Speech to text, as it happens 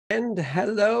And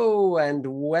hello and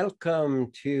welcome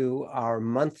to our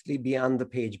monthly Beyond the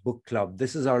Page book club.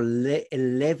 This is our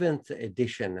 11th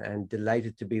edition and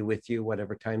delighted to be with you,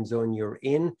 whatever time zone you're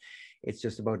in. It's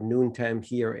just about noontime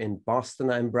here in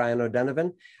Boston. I'm Brian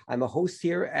O'Donovan. I'm a host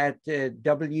here at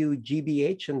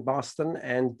WGBH in Boston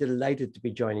and delighted to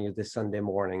be joining you this Sunday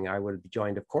morning. I will be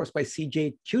joined, of course, by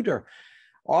CJ Tudor,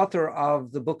 author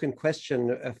of the book in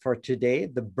question for today,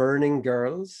 The Burning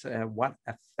Girls. What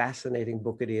a fascinating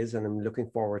book it is, and I'm looking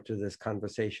forward to this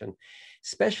conversation.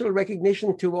 Special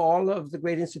recognition to all of the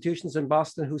great institutions in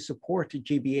Boston who support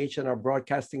GBH and our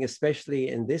broadcasting, especially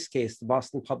in this case, the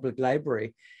Boston Public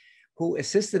Library, who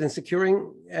assisted in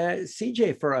securing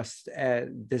CJ for us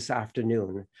this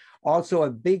afternoon. Also, a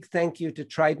big thank you to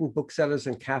Trident Booksellers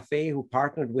and Cafe, who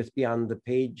partnered with Beyond the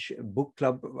Page Book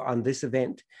Club on this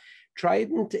event.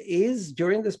 Trident is,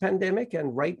 during this pandemic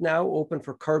and right now, open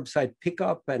for curbside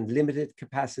pickup and limited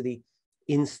capacity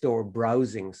in-store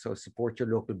browsing. So support your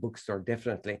local bookstore,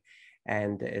 definitely,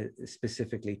 and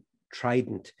specifically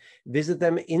Trident. Visit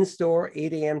them in-store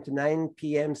 8 a.m. to 9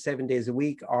 p.m. 7 days a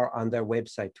week, or on their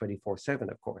website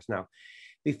 24/7, of course. Now,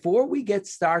 before we get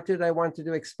started, I wanted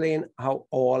to explain how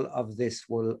all of this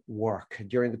will work.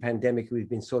 During the pandemic, we've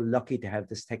been so lucky to have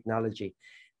this technology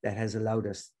that has allowed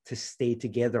us to stay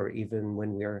together even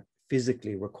when we're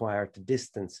physically required to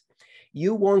distance.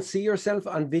 You won't see yourself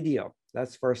on video.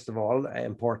 That's first of all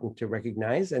important to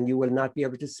recognize, and you will not be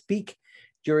able to speak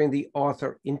during the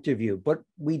author interview, but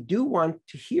we do want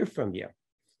to hear from you.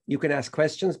 You can ask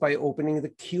questions by opening the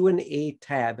Q&A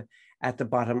tab at the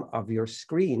bottom of your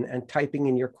screen and typing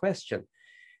in your question.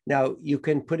 Now, you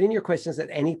can put in your questions at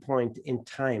any point in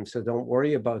time, so don't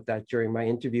worry about that during my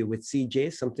interview with CJ.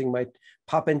 Something might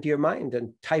pop into your mind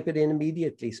and type it in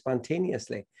immediately,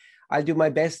 spontaneously. I'll do my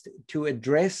best to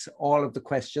address all of the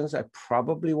questions. I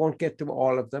probably won't get to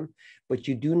all of them, but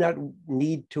you do not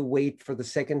need to wait for the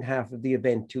second half of the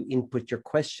event to input your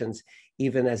questions,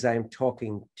 even as I'm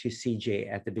talking to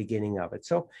CJ at the beginning of it.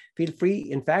 So feel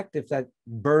free, in fact, if that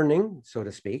burning, so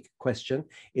to speak, question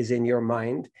is in your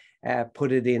mind,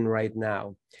 put it in right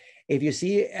now. If you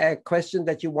see a question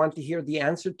that you want to hear the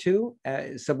answer to,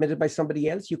 submitted by somebody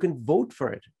else, you can vote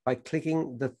for it by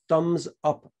clicking the thumbs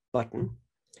up button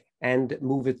and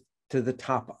move it to the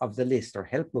top of the list, or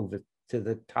help move it to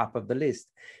the top of the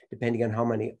list, depending on how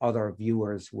many other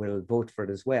viewers will vote for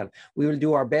it as well. We will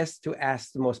do our best to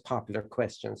ask the most popular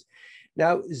questions.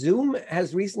 Now, Zoom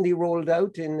has recently rolled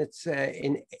out in its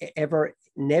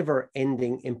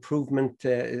never-ending improvement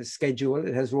schedule.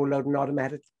 It has rolled out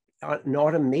an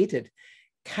automated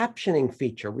captioning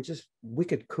feature, which is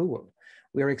wicked cool.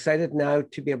 We are excited now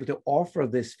to be able to offer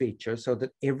this feature so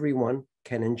that everyone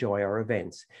can enjoy our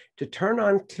events. To turn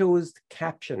on closed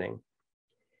captioning,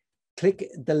 click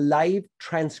the live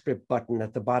transcript button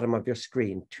at the bottom of your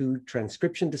screen. 2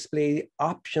 transcription display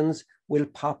options will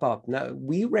pop up. Now,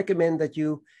 we recommend that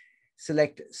you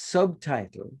select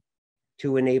subtitle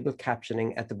to enable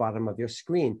captioning at the bottom of your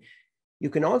screen. You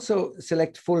can also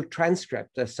select full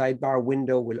transcript. A sidebar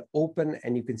window will open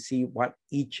and you can see what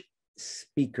each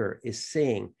speaker is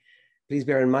saying. Please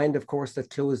bear in mind, of course, that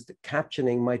closed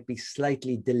captioning might be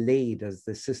slightly delayed as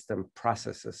the system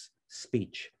processes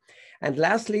speech. And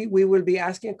lastly, we will be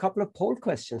asking a couple of poll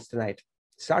questions tonight,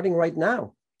 starting right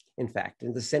now. In fact,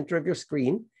 in the center of your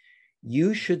screen,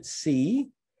 you should see,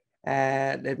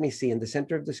 let me see, in the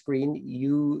center of the screen,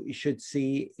 you should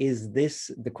see,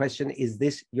 the question, is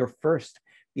this your first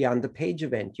Beyond the Page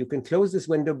event? You can close this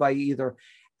window by either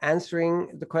answering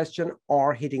the question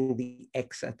or hitting the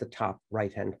X at the top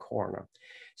right-hand corner.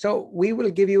 So we will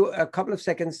give you a couple of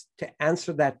seconds to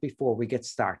answer that before we get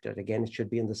started. Again, it should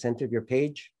be in the center of your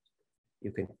page.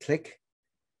 You can click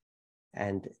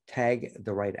and tag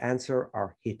the right answer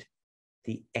or hit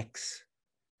the X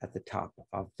at the top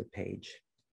of the page.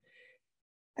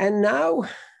 And now,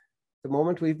 the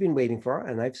moment we've been waiting for,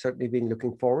 and I've certainly been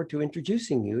looking forward to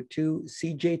introducing you to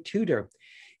CJ Tudor.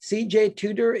 CJ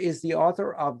Tudor is the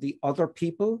author of The Other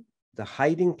People, The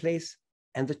Hiding Place,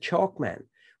 and The Chalkman,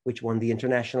 which won the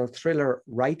International Thriller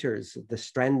Writers, the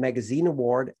Strand Magazine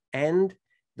Award, and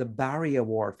the Barry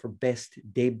Award for Best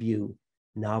Debut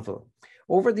Novel.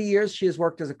 Over the years, she has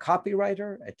worked as a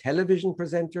copywriter, a television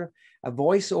presenter, a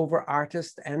voiceover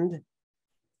artist, and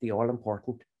the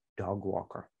all-important dog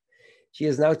walker. She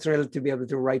is now thrilled to be able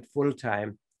to write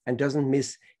full-time and doesn't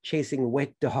miss chasing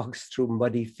wet dogs through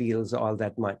muddy fields all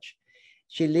that much.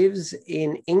 She lives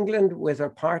in England with her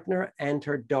partner and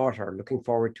her daughter. Looking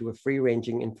forward to a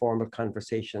free-ranging informal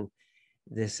conversation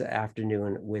this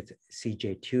afternoon with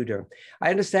CJ Tudor. I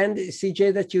understand,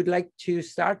 CJ, that you'd like to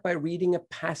start by reading a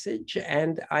passage,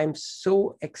 and I'm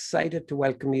so excited to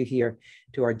welcome you here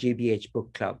to our GBH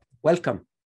Book Club. Welcome.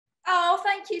 Oh,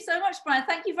 thank you so much, Brian.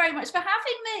 Thank you very much for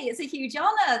having me. It's a huge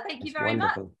honor. Thank you very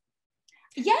much.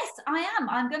 Yes, I am.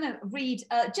 I'm going to read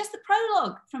just the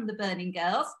prologue from The Burning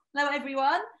Girls. Hello,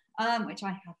 everyone, which I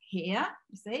have here.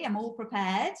 You see, I'm all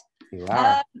prepared. You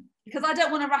are. Because I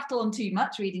don't want to rattle on too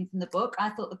much reading from the book. I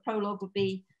thought the prologue would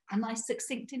be a nice,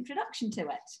 succinct introduction to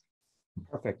it.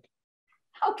 Perfect.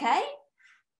 Okay.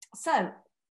 So,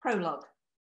 prologue.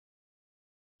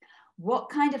 What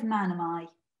kind of man am I?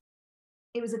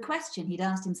 It was a question he'd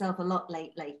asked himself a lot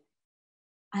lately.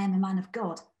 I am a man of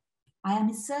God. I am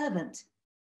his servant.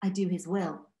 I do his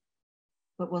will.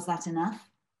 But was that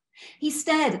enough? He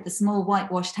stared at the small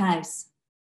whitewashed house.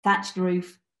 Thatched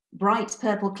roof, bright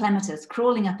purple clematis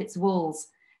crawling up its walls,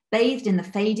 bathed in the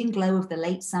fading glow of the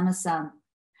late summer sun.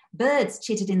 Birds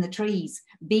chittered in the trees,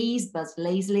 bees buzzed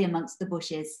lazily amongst the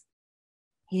bushes.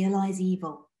 Here lies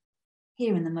evil,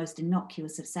 here in the most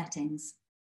innocuous of settings.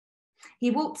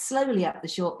 He walked slowly up the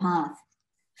short path.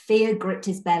 Fear gripped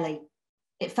his belly.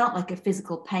 It felt like a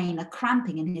physical pain, a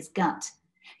cramping in his gut.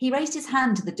 He raised his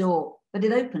hand to the door, but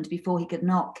it opened before he could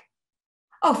knock.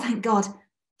 Oh, thank God.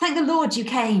 Thank the Lord you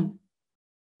came.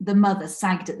 The mother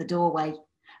sagged at the doorway.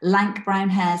 Lank brown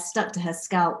hair stuck to her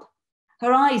scalp.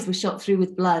 Her eyes were shot through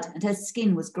with blood, and her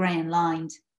skin was grey and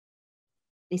lined.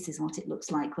 This is what it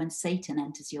looks like when Satan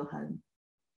enters your home.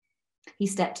 He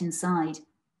stepped inside.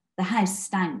 The house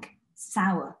stank,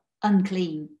 sour,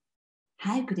 unclean.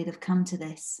 How could it have come to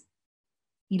this?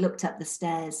 He looked up the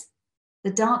stairs. The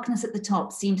darkness at the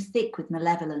top seemed thick with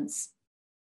malevolence.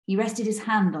 He rested his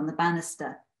hand on the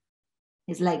banister.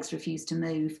 His legs refused to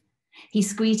move. He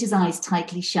squeezed his eyes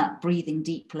tightly shut, breathing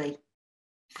deeply.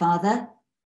 Father,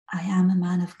 I am a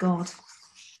man of God.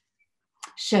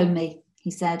 Show me, he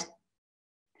said.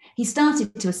 He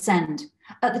started to ascend.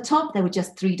 At the top, there were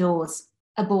just 3 doors.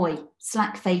 A boy,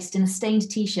 slack-faced in a stained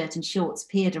t-shirt and shorts,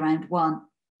 peered around one.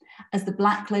 As the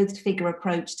black-clothed figure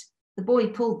approached, the boy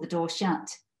pulled the door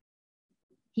shut.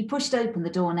 He pushed open the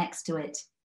door next to it.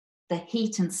 The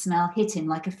heat and smell hit him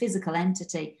like a physical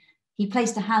entity. He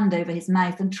placed a hand over his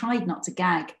mouth and tried not to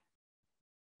gag.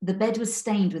 The bed was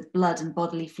stained with blood and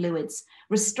bodily fluids.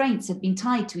 Restraints had been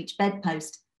tied to each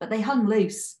bedpost, but they hung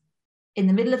loose. In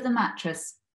the middle of the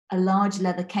mattress, a large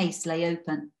leather case lay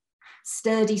open.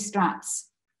 Sturdy straps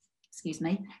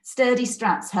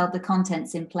held the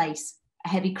contents in place. A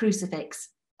heavy crucifix,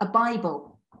 a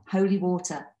Bible, holy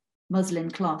water,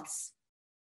 muslin cloths.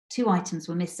 2 items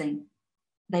were missing.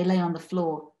 They lay on the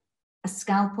floor, a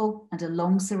scalpel and a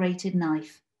long serrated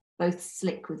knife, both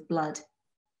slick with blood.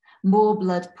 More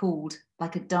blood pooled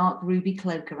like a dark ruby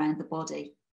cloak around the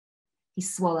body. He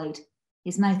swallowed,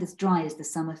 his mouth as dry as the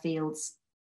summer fields.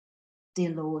 Dear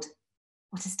Lord,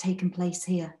 what has taken place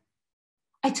here?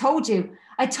 I told you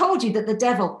that the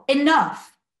devil,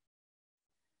 enough!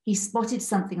 He spotted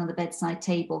something on the bedside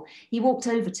table. He walked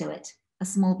over to it, a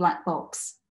small black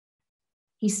box.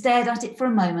 He stared at it for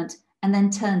a moment and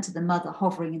then turned to the mother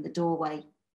hovering in the doorway.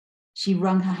 She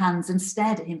wrung her hands and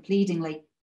stared at him pleadingly.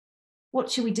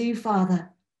 What shall we do, Father?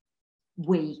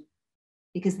 We,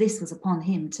 because this was upon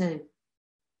him too.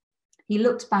 He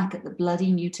looked back at the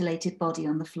bloody, mutilated body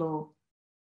on the floor.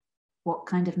 What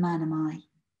kind of man am I?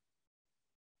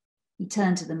 He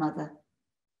turned to the mother.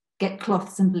 Get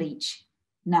cloths and bleach,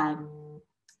 now.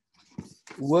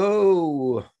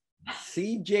 Whoa,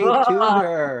 CJ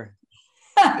Tudor.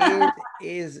 It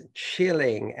is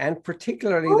chilling, and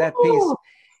particularly that piece.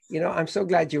 You know, I'm so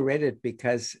glad you read it,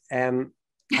 because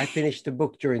I finished the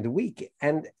book during the week,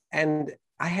 and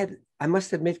I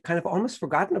must admit, kind of almost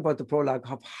forgotten about the prologue,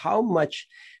 of how much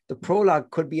the prologue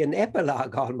could be an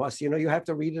epilogue almost. You know, you have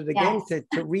to read it again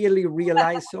to really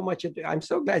realize so much. I'm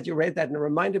so glad you read that, and it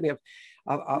reminded me of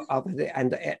it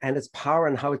and its power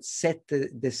and how it set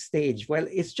the stage. Well,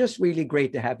 it's just really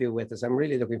great to have you with us. I'm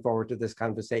really looking forward to this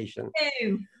conversation. Thank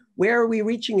you. Where are we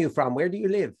reaching you from? Where do you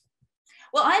live?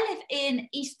 Well, I live in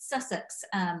East Sussex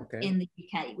in the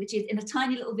UK, which is in a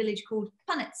tiny little village called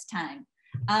Punnettstown.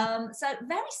 So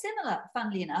very similar,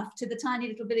 funnily enough, to the tiny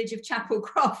little village of Chapel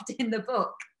Croft in the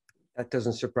book. That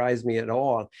doesn't surprise me at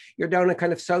all. You're down in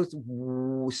kind of southeast.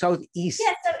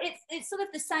 Yeah, so it's sort of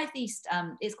the southeast.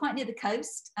 It's quite near the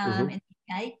coast in the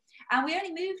UK. And we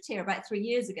only moved here about 3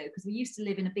 years ago, because we used to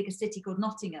live in a bigger city called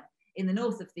Nottingham in the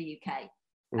north of the UK.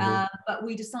 But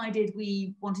we decided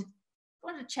we wanted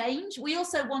to change. We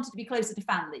also wanted to be closer to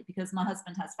family, because my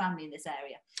husband has family in this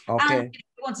area. Okay. And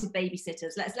we wanted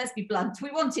babysitters. Let's be blunt.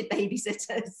 We wanted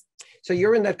babysitters. So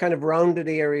you're in that kind of rounded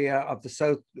area of the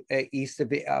south east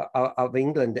of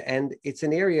England, and it's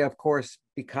an area, of course,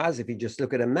 because if you just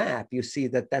look at a map, you see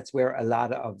that that's where a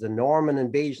lot of the Norman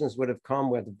invasions would have come,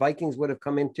 where the Vikings would have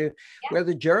come into, where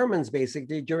the Germans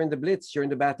basically during the Blitz, during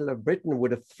the Battle of Britain,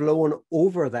 would have flown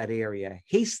over that area.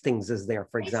 Hastings is there,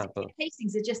 for example.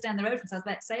 Hastings is just down the road from us. I was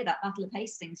about to say that, Battle of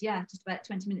Hastings, yeah, just about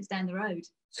 20 minutes down the road.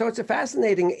 So it's a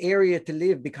fascinating area to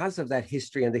live because of that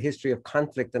history and the history of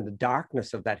conflict and the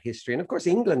darkness of that history. And of course,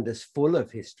 England is full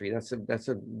of history. That's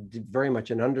a very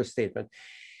much an understatement.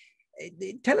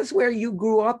 Tell us where you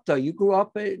grew up, though. You grew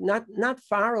up not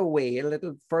far away, a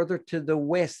little further to the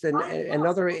west, and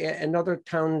another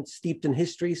town steeped in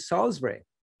history, Salisbury.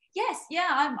 Yes,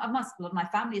 yeah, my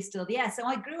family is still there. So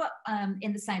I grew up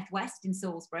in the southwest in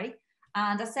Salisbury.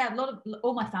 And I say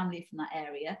all my family from that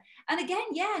area. And again,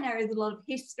 yeah, an area with a lot of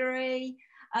history.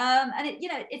 And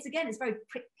it's very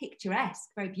picturesque,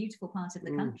 very beautiful part of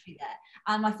the country there.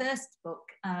 And my first book,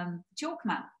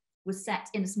 Chalkman, was set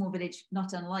in a small village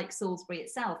not unlike Salisbury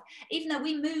itself. Even though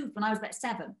we moved when I was about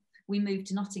 7, we moved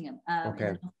to Nottingham in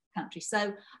the country.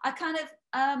 So I kind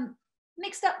of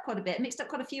mixed up quite a bit, mixed up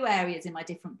quite a few areas in my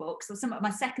different books. So my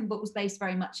second book was based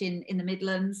very much in the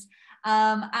Midlands.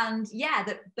 And yeah,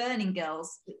 that Burning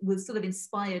Girls was sort of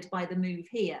inspired by the move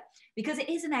here, because it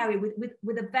is an area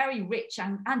with a very rich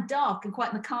and dark and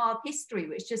quite macabre history,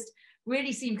 which just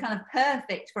really seemed kind of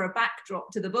perfect for a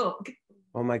backdrop to the book.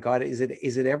 Oh my God, is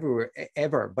it everywhere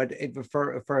ever? But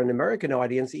for an American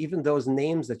audience, even those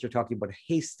names that you're talking about,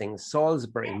 Hastings,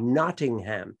 Salisbury,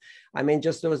 Nottingham, I mean,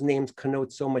 just those names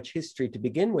connote so much history to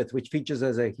begin with, which features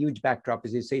as a huge backdrop,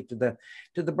 as you say, to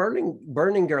the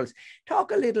Burning Girls.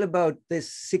 Talk a little about this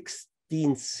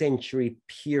 16th century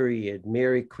period,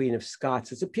 Mary, Queen of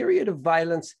Scots. It's a period of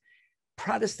violence,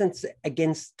 Protestants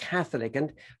against Catholic,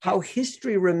 and how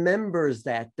history remembers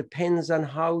that depends on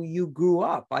how you grew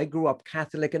up. I grew up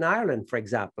Catholic in Ireland, for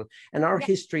example, and our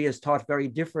history is taught very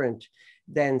different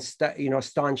than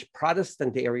staunch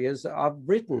Protestant areas of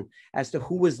Britain as to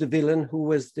who was the villain, who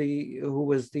was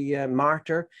the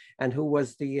martyr, and who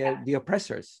was the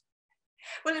oppressors.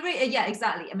 Well, yeah,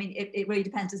 exactly. I mean, it really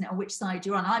depends, doesn't it, on which side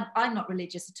you're on. I'm not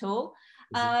religious at all,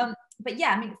 but yeah,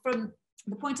 I mean, from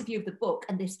the point of view of the book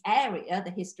and this area, the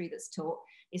history that's taught,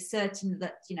 is certain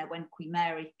that, when Queen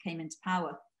Mary came into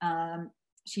power,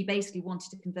 she basically wanted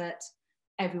to convert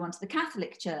everyone to the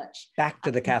Catholic Church. Back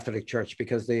to the Catholic Church,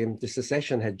 because the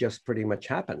secession had just pretty much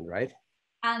happened, right?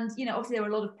 And, obviously there were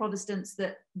a lot of Protestants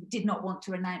that did not want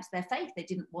to renounce their faith. They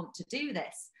didn't want to do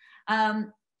this.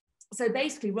 So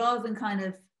basically, rather than kind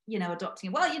of,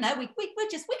 adopting, well,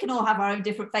 we can all have our own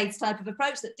different faiths type of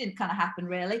approach, that didn't kind of happen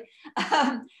really.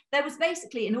 There was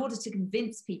basically, in order to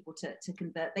convince people to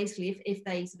convert, basically if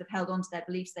they sort of held on to their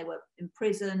beliefs, they were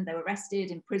imprisoned, they were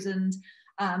arrested, imprisoned,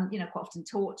 quite often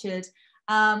tortured.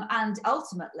 And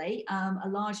ultimately, a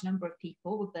large number of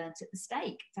people were burnt at the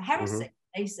stake for heresy,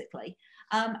 basically.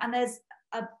 And there's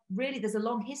a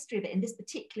long history of it in this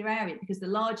particular area, because the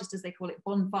largest, as they call it,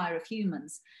 bonfire of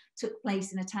humans took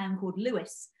place in a town called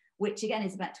Lewes, which again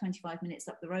is about 25 minutes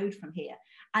up the road from here.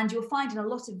 And you'll find in a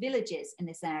lot of villages in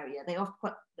this area, they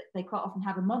quite often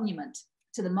have a monument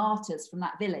to the martyrs from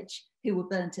that village who were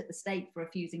burnt at the stake for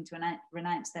refusing to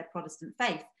renounce their Protestant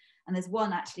faith. And there's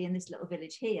one actually in this little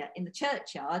village here, in the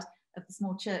churchyard of the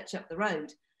small church up the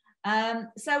road.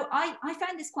 So I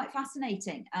found this quite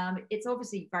fascinating. It's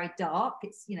obviously very dark,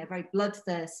 it's very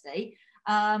bloodthirsty,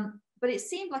 but it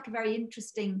seemed like a very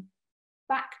interesting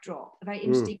backdrop, a very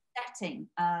interesting setting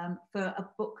for a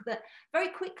book that very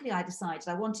quickly I decided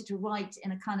I wanted to write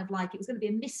in a kind of like, it was going to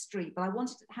be a mystery, but I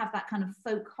wanted to have that kind of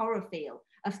folk horror feel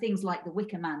of things like The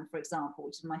Wicker Man, for example,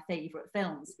 which is my favourite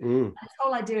films. And this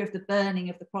whole idea of the burning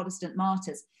of the Protestant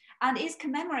martyrs, and is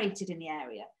commemorated in the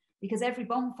area, because every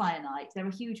bonfire night there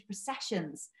are huge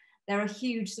processions, there are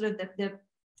huge sort of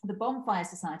the bonfire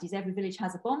societies. Every village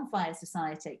has a bonfire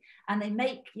society, and they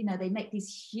make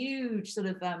these huge sort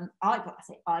of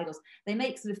idols. They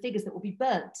make sort of figures that will be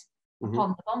burnt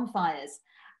upon the bonfires,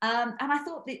 and I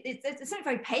thought there's something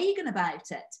very pagan about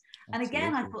it. And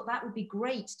again, I thought that would be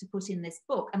great to put in this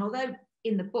book. And although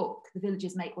in the book the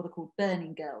villagers make what are called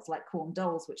burning girls, like corn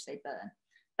dolls which they burn,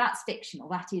 that's fictional,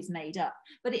 that is made up,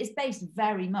 but it is based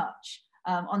very much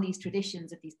on these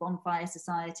traditions of these bonfire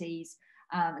societies,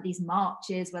 these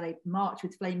marches where they march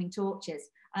with flaming torches.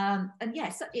 And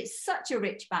yes, it's such a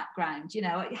rich background,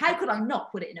 how could I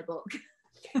not put it in a book?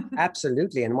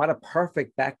 Absolutely. And what a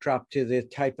perfect backdrop to the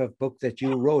type of book that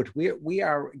you wrote. We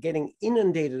are getting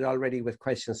inundated already with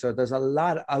questions. So there's a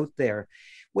lot out there.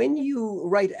 When you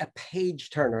write a page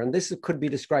turner, and this could be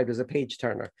described as a page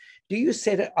turner, do you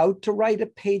set it out to write a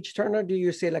page turner? Do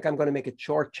you say, like, I'm going to make it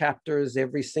short chapters,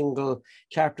 every single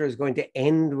chapter is going to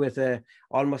end with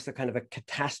almost a kind of a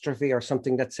catastrophe or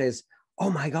something that says, oh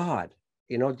my God,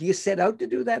 you know, do you set out to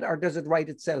do that, or does it write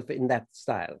itself in that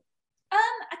style?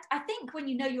 I think when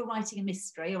you know you're writing a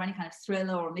mystery or any kind of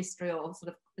thriller or mystery or sort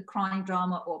of the crime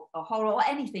drama or horror or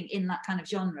anything in that kind of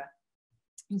genre,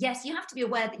 yes, you have to be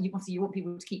aware that you want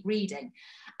people to keep reading.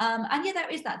 And yeah, there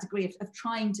is that degree of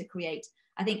trying to create,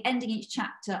 I think, ending each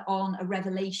chapter on a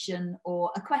revelation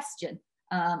or a question,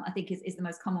 I think is the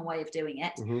most common way of doing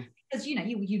it. Mm-hmm. Because, you know,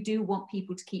 you do want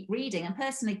people to keep reading. And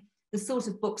personally, the sort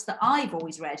of books that I've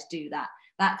always read do that.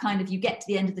 That kind of, you get to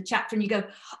the end of the chapter and you go,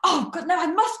 oh God, no, I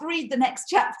must read the next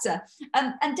chapter.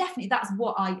 And definitely that's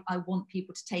what I want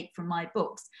people to take from my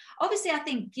books. Obviously, I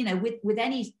think, you know, with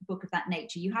any book of that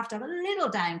nature, you have to have a little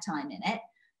downtime in it.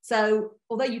 So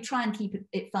although you try and keep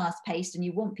it fast paced and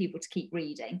you want people to keep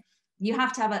reading, you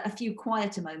have to have a few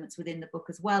quieter moments within the book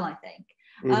as well, I think.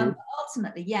 Mm-hmm.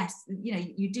 Ultimately, yes, you know,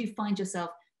 you do find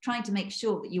yourself trying to make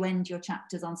sure that you end your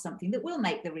chapters on something that will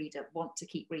make the reader want to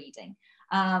keep reading.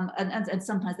 And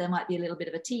sometimes there might be a little bit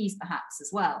of a tease perhaps as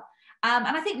well. And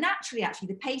I think naturally, actually,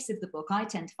 the pace of the book, I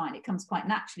tend to find it comes quite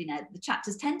naturally now. The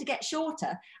chapters tend to get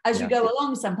shorter as you go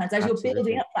along sometimes, as Absolutely. You're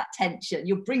building up that tension,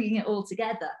 you're bringing it all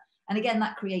together. And again,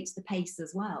 that creates the pace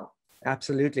as well.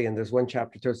 Absolutely. And there's one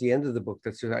chapter towards the end of the book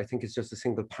that's, I think it's just a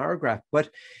single paragraph.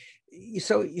 But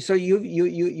so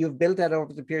you've built that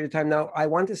over the period of time. Now, I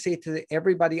want to say to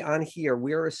everybody on here,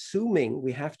 we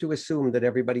have to assume that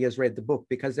everybody has read the book,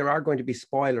 because there are going to be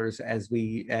spoilers as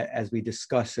we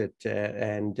discuss it.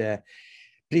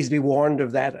 Please be warned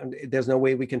of that. There's no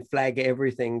way we can flag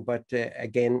everything. But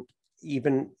again,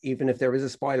 even if there is a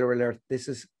spoiler alert, this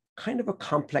is kind of a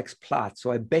complex plot.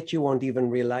 So I bet you won't even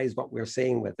realize what we're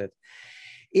saying with it.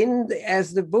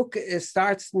 As the book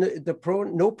starts,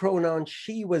 no pronoun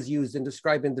she was used in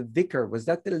describing the vicar. Was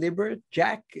that deliberate?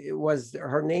 Jack was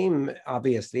her name,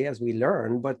 obviously, as we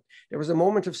learn, but there was a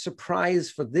moment of surprise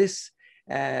for this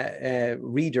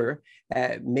reader,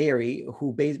 Mary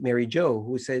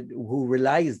Jo, who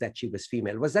realized that she was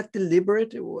female. Was that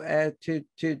deliberate to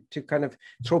kind of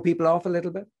throw people off a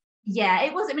little bit? Yeah,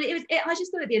 it was. I mean, I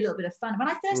just thought it'd be a little bit of fun. When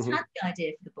I first had the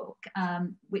idea for the book,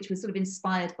 which was sort of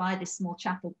inspired by this small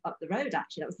chapel up the road,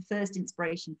 actually, that was the first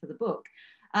inspiration for the book.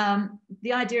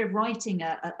 The idea of writing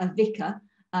a vicar,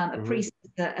 a priest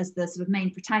as the sort of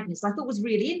main protagonist, I thought was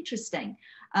really interesting.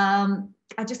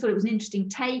 I just thought it was an interesting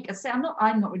take. I say I'm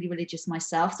not really religious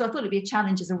myself, so I thought it'd be a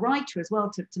challenge as a writer as well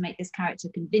to make this character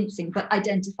convincing but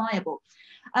identifiable.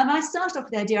 I started off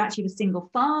with the idea actually of a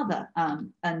single father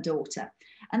and daughter.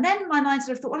 And then my mind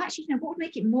sort of thought, well, actually, you know, what would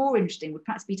make it more interesting would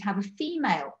perhaps be to have a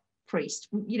female priest.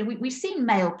 You know, we've seen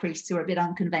male priests who are a bit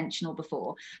unconventional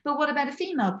before, but what about a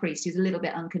female priest who's a little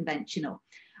bit unconventional?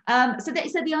 So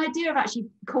the idea of actually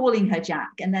calling her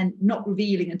Jack and then not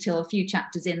revealing until a few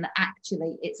chapters in that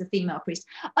actually it's a female priest,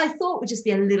 I thought would just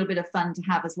be a little bit of fun to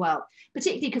have as well,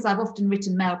 particularly because I've often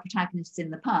written male protagonists in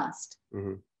the past.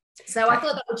 Mm-hmm. So I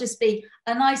thought that would just be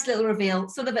a nice little reveal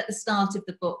sort of at the start of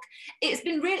the book. It's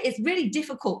really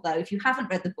difficult though if you haven't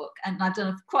read the book, and I've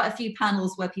done quite a few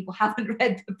panels where people haven't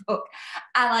read the book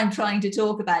and I'm trying to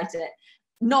talk about it,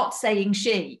 not saying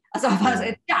she, as I've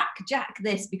said, Jack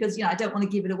this, because, you know, I don't want to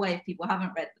give it away if people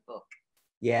haven't read the book.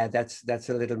 Yeah, that's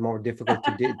a little more difficult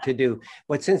to do.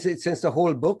 But since the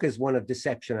whole book is one of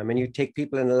deception, I mean, you take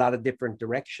people in a lot of different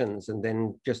directions and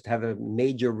then just have a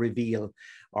major reveal,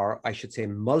 or I should say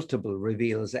multiple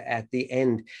reveals at the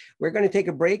end. We're going to take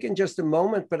a break in just a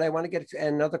moment, but I want to get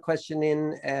another question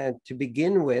in to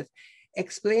begin with.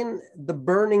 Explain the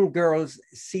burning girls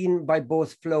seen by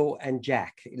both Flo and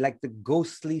Jack, like the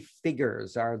ghostly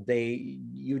figures.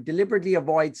 You deliberately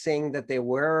avoid saying that they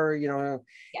were, you know,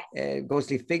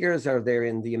 ghostly figures? Are they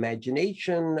in the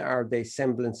imagination? Are they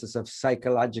semblances of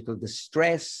psychological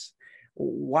distress?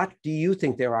 What do you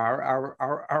think there are?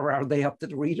 Are they up to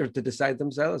the reader to decide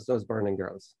themselves, those burning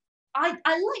girls? I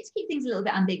like to keep things a little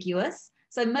bit ambiguous.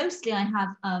 So mostly I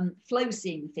have Flo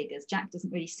seeing the figures. Jack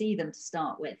doesn't really see them to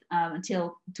start with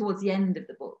until towards the end of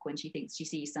the book when she thinks she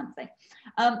sees something.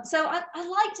 So I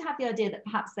like to have the idea that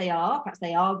perhaps they are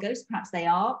ghosts, perhaps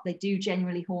they do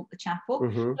generally haunt the chapel.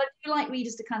 Mm-hmm. But I do like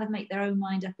readers to kind of make their own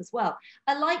mind up as well.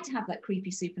 I like to have that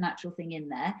creepy supernatural thing in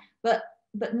there, but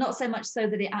not so much so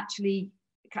that it actually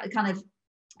kind of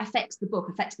affects the book,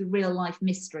 affects the real life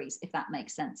mysteries, if that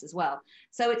makes sense as well.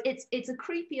 So it's a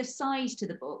creepier side to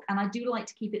the book, and I do like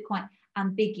to keep it quite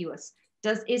ambiguous.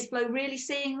 Is Flo really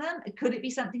seeing them? Could it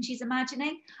be something she's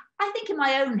imagining? I think in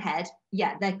my own head,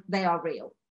 yeah, they are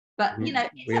real, But, you know,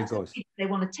 it's Real up to ghost. if they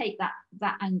want to take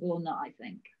that angle or not, I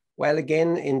think. Well,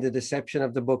 again, in the deception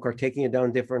of the book or taking it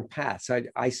down different paths,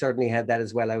 I certainly had that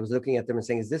as well. I was looking at them and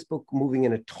saying, is this book moving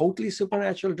in a totally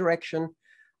supernatural direction,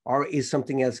 or is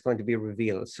something else going to be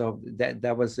revealed? So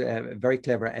that was very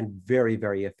clever and very,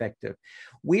 very effective.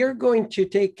 We are going to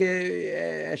take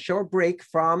a short break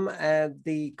from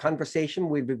the conversation.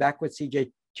 We'll be back with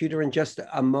CJ Tudor in just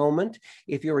a moment.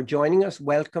 If you're joining us,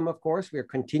 welcome, of course. We're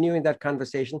continuing that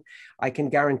conversation. I can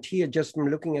guarantee you, just from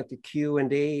looking at the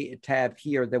Q&A tab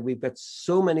here, that we've got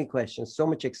so many questions, so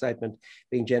much excitement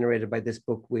being generated by this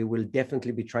book. We will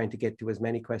definitely be trying to get to as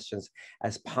many questions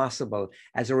as possible.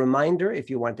 As a reminder, if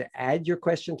you want to add your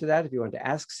question to that, if you want to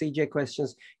ask CJ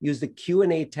questions, use the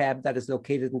Q&A tab that is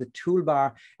located in the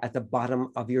toolbar at the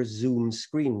bottom of your Zoom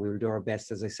screen. We will do our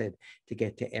best, as I said, to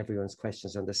get to everyone's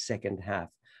questions on the second half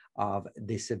of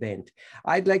this event.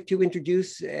 I'd like to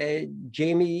introduce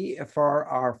Jamie for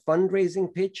our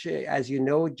fundraising pitch. As you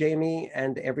know, Jamie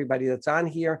and everybody that's on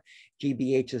here,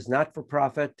 GBH is not for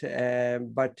profit,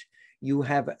 but you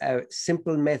have a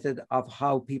simple method of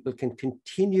how people can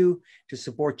continue to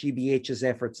support GBH's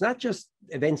efforts, not just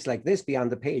events like this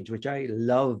Beyond the Page, which I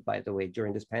love, by the way,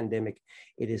 during this pandemic.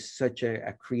 It is such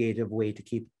a creative way to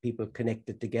keep people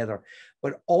connected together,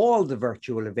 but all the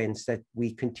virtual events that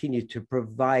we continue to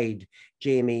provide.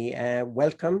 Jamie,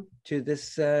 welcome to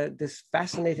this, this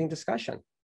fascinating discussion.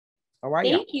 How are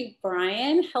you? Thank you,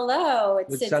 Brian. Hello.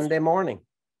 Good Sunday morning.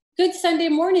 Good Sunday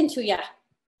morning to you.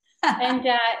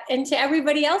 And to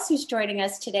everybody else who's joining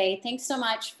us today. Thanks so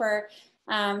much for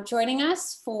joining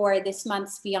us for this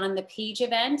month's Beyond the Page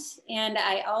event. And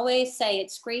I always say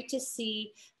it's great to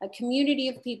see a community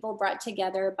of people brought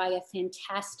together by a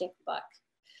fantastic book.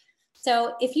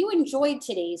 So if you enjoyed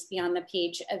today's Beyond the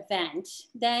Page event,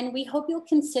 then we hope you'll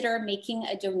consider making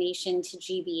a donation to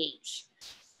GBH.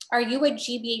 Are you a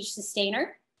GBH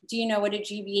sustainer? Do you know what a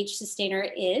GBH sustainer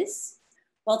is?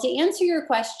 Well, to answer your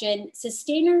question,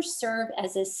 sustainers serve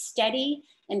as a steady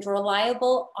and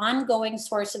reliable ongoing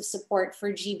source of support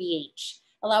for GBH,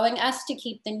 allowing us to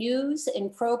keep the news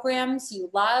and programs you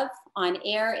love on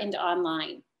air and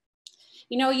online.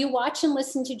 You know, you watch and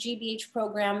listen to GBH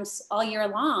programs all year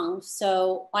long,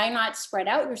 so why not spread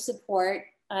out your support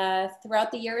throughout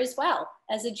the year as well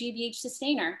as a GBH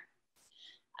sustainer?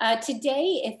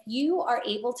 Today, if you are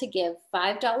able to give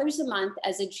 $5 a month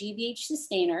as a GBH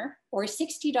sustainer or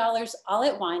 $60 all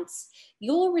at once,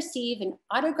 you will receive an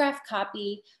autographed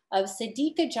copy of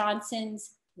Sadika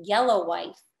Johnson's Yellow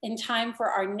Wife in time for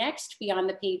our next Beyond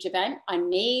the Page event on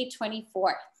May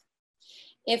 24th.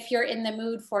 If you're in the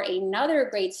mood for another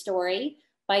great story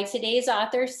by today's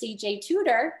author, CJ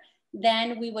Tudor,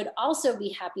 then we would also be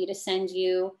happy to send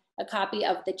you a copy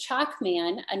of The Chalk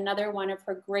Man, another one of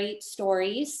her great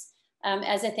stories,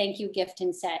 as a thank you gift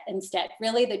instead.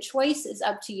 Really, the choice is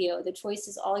up to you. The choice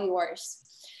is all yours.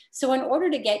 So in order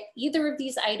to get either of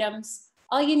these items,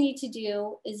 all you need to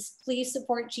do is please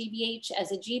support GBH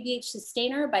as a GBH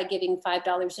sustainer by giving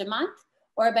 $5 a month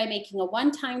or by making a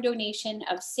one-time donation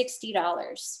of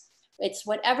 $60. It's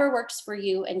whatever works for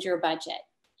you and your budget.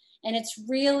 And it's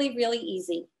really, really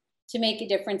easy to make a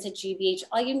difference at GBH.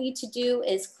 All you need to do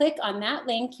is click on that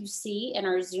link you see in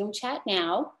our Zoom chat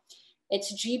now.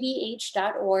 It's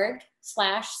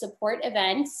gbh.org/support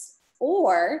events,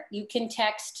 or you can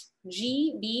text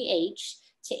GBH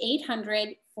to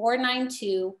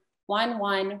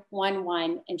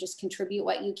 800-492-1111 and just contribute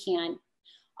what you can.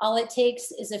 All it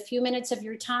takes is a few minutes of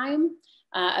your time,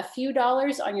 a few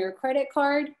dollars on your credit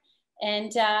card,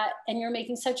 and you're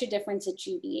making such a difference at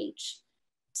GBH.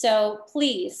 So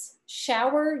please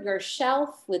shower your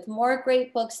shelf with more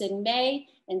great books in May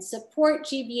and support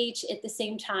GBH at the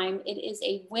same time. It is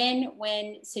a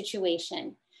win-win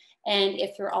situation. And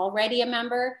if you're already a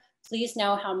member, please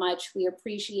know how much we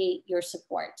appreciate your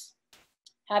support.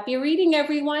 Happy reading,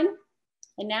 everyone.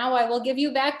 And now I will give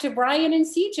you back to Brian and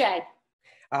CJ.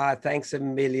 Thanks a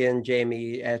million,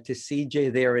 Jamie. To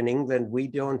CJ there in England, we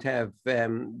don't have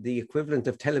the equivalent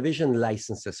of television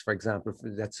licenses, for example,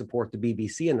 that support the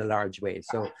BBC in a large way.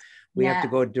 So we have to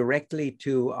go directly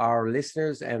to our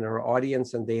listeners and our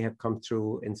audience, and they have come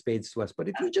through in spades to us. But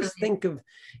if you just think of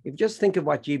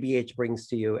what GBH brings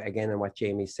to you again, and what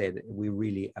Jamie said, we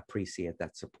really appreciate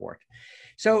that support.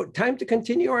 So time to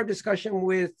continue our discussion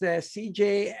with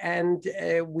CJ, and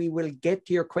we will get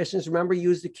to your questions. Remember,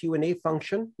 use the Q&A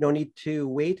function question. No need to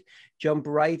wait. Jump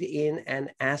right in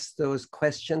and ask those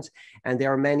questions. And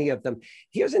there are many of them.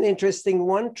 Here's an interesting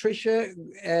one. Tricia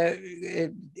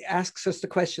asks us the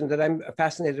question that I'm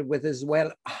fascinated with as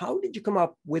well. How did you come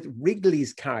up with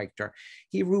Wrigley's character?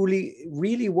 He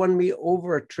really won me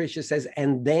over, Tricia says.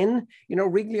 And then, you know,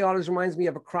 Wrigley always reminds me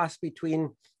of a cross between,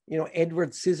 you know,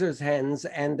 Edward Scissorhands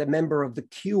and a member of The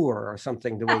Cure or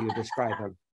something, the way you describe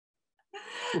him.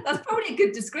 That's probably a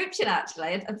good description,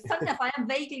 actually. And funny enough, I am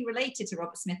vaguely related to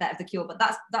Robert Smith out of The Cure, but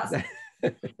that's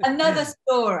another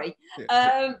story.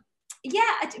 Yeah,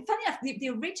 funny enough, the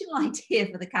original idea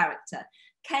for the character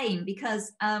came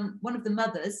because one of the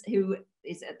mothers who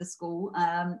is at the school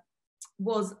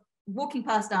was walking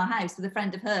past our house with a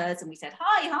friend of hers, and we said,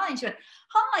 hi, and she went,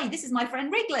 hi, this is my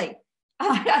friend Wrigley.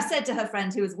 I said to her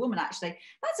friend, who was a woman actually,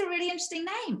 that's a really interesting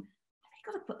name.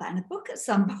 Got to put that in a book at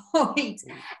some point.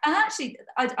 And actually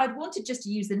I'd wanted just to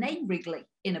use the name Wrigley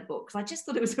in a book because I just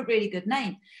thought it was a really good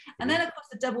name. And then of course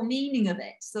the double meaning of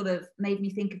it sort of made me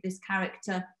think of this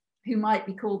character who might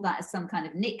be called that as some kind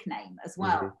of nickname as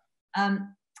well.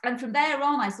 And from there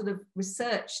on I sort of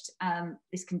researched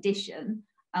this condition,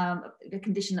 the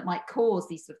condition that might cause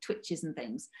these sort of twitches and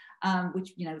things,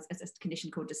 which, you know, is a condition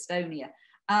called dystonia.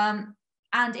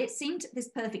 And it seemed this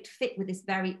perfect fit with this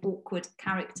very awkward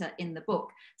character in the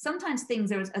book. Sometimes things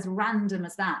are as random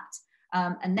as that,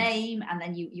 a name, and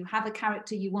then you have a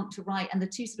character you want to write, and the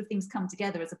two sort of things come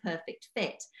together as a perfect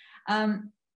fit. And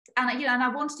you know, and I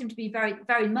wanted him to be very,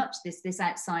 very much this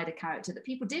outsider character that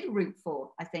people did root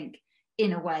for. I think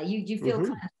in a way, you feel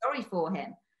kind of sorry for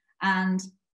him, and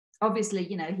obviously,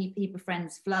 you know, he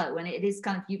befriends Flo, and it is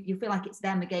kind of you feel like it's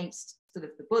them against sort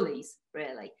of the bullies,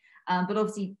 really. But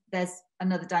obviously there's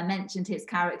another dimension to his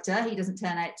character. He doesn't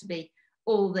turn out to be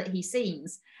all that he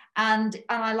seems. And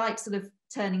I like sort of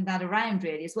turning that around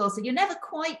really as well. So you're never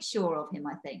quite sure of him,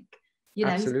 I think. You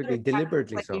know, absolutely,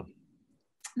 deliberately so.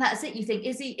 That's it. You think,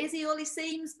 is he all he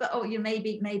seems? But oh, you know,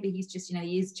 maybe he's just, you know,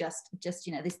 he is just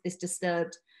you know, this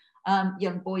disturbed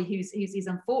young boy who's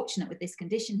unfortunate with this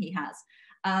condition he has.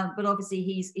 But obviously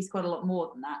he's quite a lot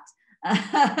more than that.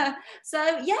 So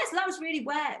yes, that was really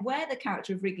where the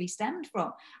character of Wrigley stemmed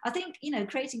from. I think, you know,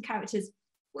 creating characters,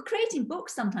 well, creating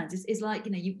books sometimes is like,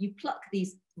 you know, you pluck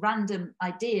these random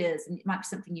ideas, and it might be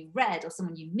something you read or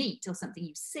someone you meet or something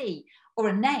you see or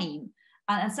a name,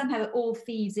 and somehow it all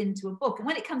feeds into a book. And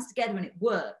when it comes together and it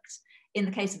worked, in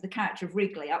the case of the character of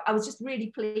Wrigley, I was just really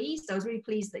pleased. I was really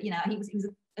pleased that, you know, he was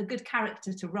a good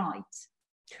character to write.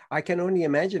 I can only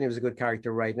imagine he was a good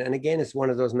character writing. And again, it's one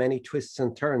of those many twists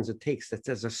and turns it takes. That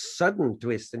there's a sudden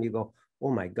twist and you go,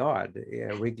 oh my God,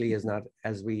 Wrigley is not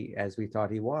as we thought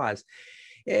he was.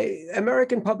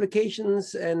 American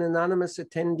publications, an anonymous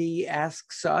attendee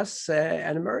asks us,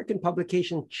 an American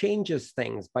publication changes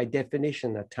things by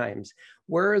definition at times.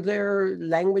 Were there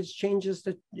language changes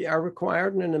that are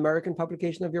required in an American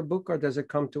publication of your book, or does it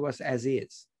come to us as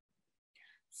is?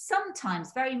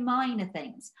 Sometimes very minor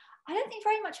things. I don't think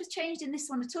very much was changed in this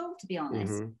one at all, to be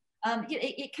honest.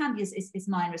 It can be as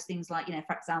minor as things like, you know,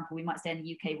 for example, we might say in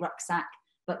the UK rucksack,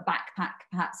 but backpack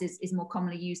perhaps is more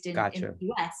commonly used in the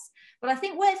US. But I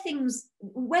think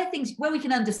where we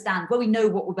can understand, where we know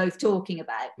what we're both talking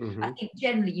about, I think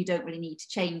generally you don't really need to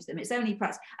change them. It's only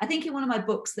perhaps, I think in one of my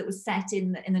books that was set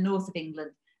in the north of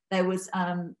England, there's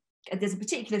a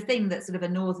particular thing that's sort of a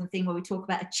northern thing where we talk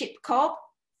about a chip cob,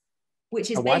 which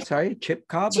is what? Sorry, chip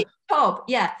cob? Chip cob,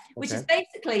 yeah, which is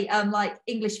basically like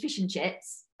English fish and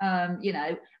chips, you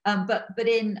know, but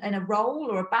in a roll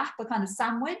or a bap, a kind of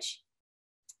sandwich.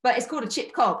 But it's called a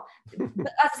chip cob.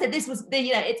 But as I said, this was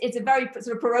you know, it's a very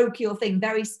sort of parochial thing,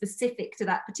 very specific to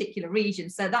that particular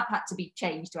region. So that had to be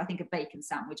changed to, I think, a bacon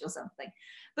sandwich or something.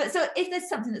 But so if there's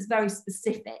something that's very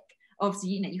specific,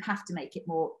 obviously, you know, you have to make it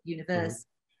more universal.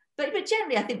 But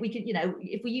generally, I think we could, you know,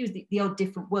 if we use the odd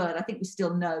different word, I think we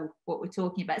still know what we're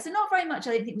talking about. So not very much,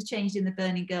 I don't think, was changed in the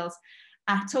Burning Girls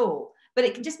at all. But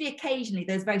it can just be occasionally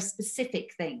those very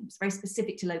specific things, very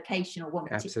specific to location or one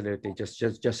particular.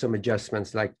 Absolutely, just some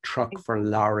adjustments, like truck for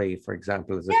lorry, for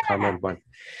example, is a common one.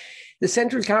 The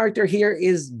central character here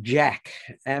is Jack.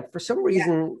 For some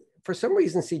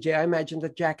reason, CJ, I imagine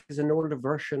that Jack is an older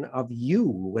version of you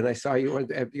when I saw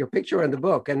your picture in the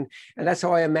book, and that's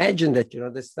how I imagined it. You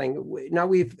know, this thing. Now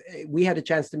we had a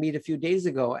chance to meet a few days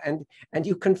ago, and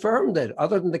you confirmed it.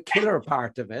 Other than the killer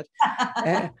part of it,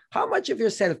 how much of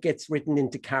yourself gets written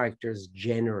into characters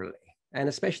generally, and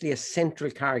especially a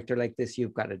central character like this?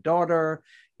 You've got a daughter.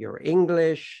 You're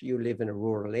English. You live in a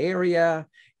rural area.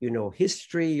 You know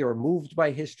history. You're moved by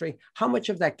history. How much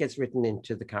of that gets written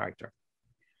into the character?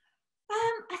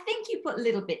 I think you put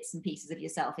little bits and pieces of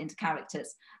yourself into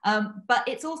characters. But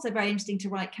it's also very interesting to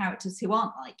write characters who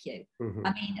aren't like you. Mm-hmm.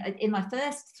 I mean, in my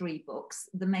first 3 books,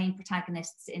 the main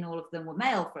protagonists in all of them were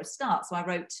male for a start. So I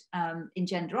wrote in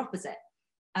gender opposite,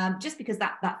 just because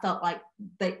that felt like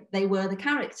they were the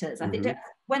characters. I think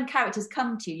when characters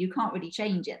come to you, you can't really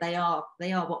change it. They are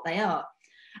what they are.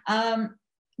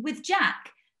 With Jack,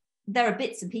 there are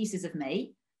bits and pieces of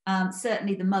me,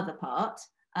 certainly the mother part.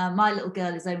 My little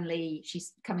girl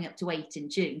she's coming up to 8 in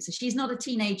June, so she's not a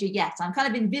teenager yet. I'm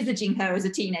kind of envisaging her as a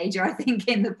teenager, I think,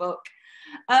 in the book.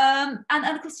 And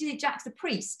of course, Jack's a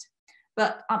priest,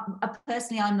 but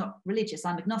personally, I'm not religious,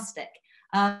 I'm agnostic.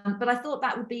 But I thought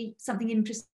that would be something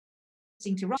interesting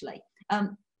to write.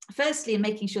 Firstly, in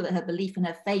making sure that her belief and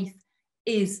her faith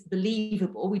is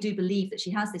believable. We do believe that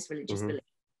she has this religious belief,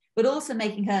 but also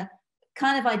making her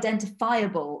kind of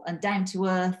identifiable and down to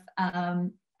earth,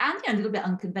 and a little bit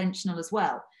unconventional as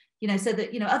well. So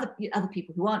that other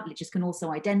people who aren't religious can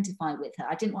also identify with her.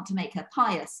 I didn't want to make her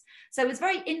pious, so it was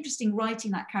very interesting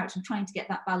writing that character and trying to get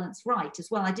that balance right as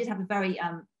well. I did have a very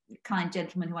kind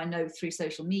gentleman who I know through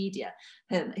social media,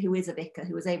 who is a vicar,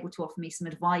 who was able to offer me some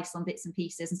advice on bits and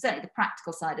pieces, and certainly the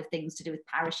practical side of things to do with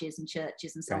parishes and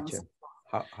churches and so on. And so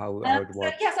forth. How it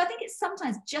works. Yes, I think it's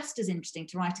sometimes just as interesting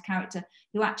to write a character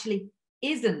who actually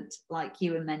isn't like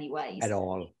you in many ways At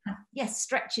all. Yes,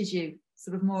 stretches you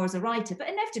sort of more as a writer, but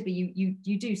inevitably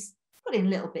you do put in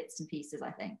little bits and pieces, I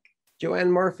think.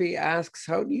 Joanne Murphy asks,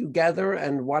 how do you gather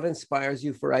and what inspires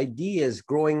you for ideas?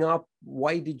 Growing up,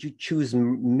 why did you choose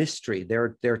mystery?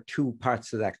 There are 2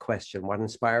 parts to that question. What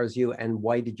inspires you and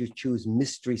why did you choose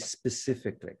mystery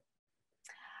specifically?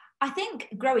 I think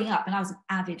growing up, and I was an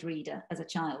avid reader as a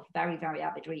child, very, very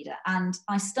avid reader. And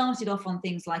I started off on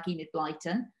things like Enid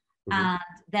Blyton. And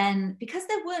then because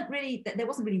there wasn't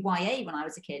really YA when I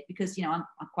was a kid, because I'm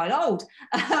quite old,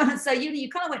 so you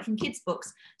kind of went from kids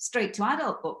books straight to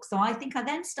adult books. So I think I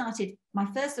then started, my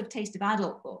first sort of taste of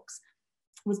adult books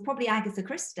was probably Agatha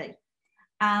Christie,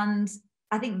 and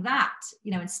I think that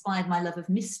inspired my love of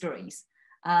mysteries.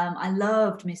 I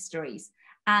loved mysteries,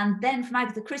 and then from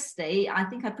Agatha Christie I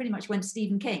think I pretty much went to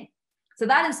Stephen King. So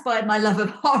that inspired my love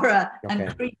of horror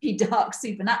and creepy, dark,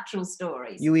 supernatural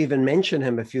stories. You even mentioned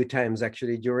him a few times,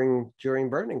 actually, during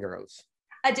Burning Girls.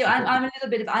 I do.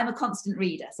 I'm a constant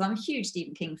reader. So I'm a huge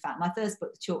Stephen King fan. My first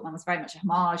book, The Chalkman, was very much a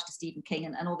homage to Stephen King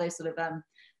and all those sort of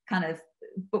kind of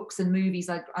books and movies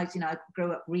I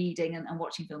grew up reading and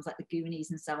watching films like The Goonies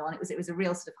and so on. It was a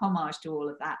real sort of homage to all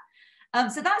of that.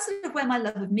 So that's sort of where my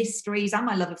love of mysteries and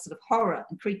my love of sort of horror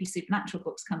and creepy supernatural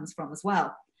books comes from as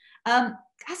well.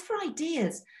 As for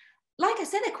ideas, like I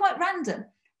said, they're quite random.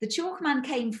 The Chalkman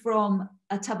came from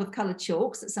a tub of coloured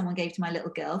chalks that someone gave to my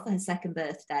little girl for her 2nd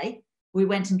birthday. We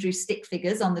went and drew stick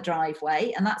figures on the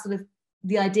driveway, and that's sort of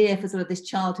the idea for sort of this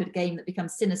childhood game that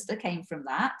becomes sinister came from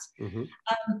that.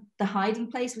 The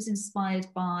hiding place was inspired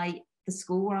by the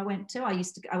school where I went to.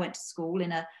 I went to school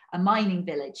in a mining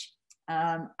village,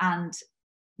 and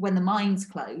when the mines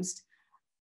closed,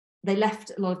 they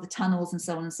left a lot of the tunnels and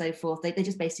so on and so forth. They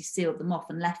just basically sealed them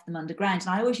off and left them underground. And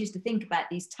I always used to think about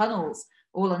these tunnels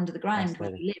all under the ground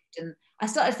where we lived. And I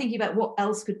started thinking about what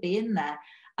else could be in there.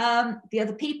 The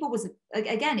other people was,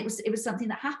 again, it was something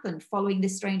that happened following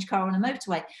this strange car on a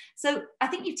motorway. So I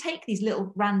think you take these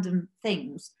little random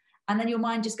things and then your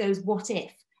mind just goes, what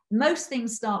if? Most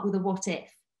things start with a what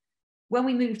if. When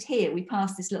we moved here, we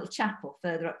passed this little chapel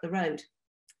further up the road.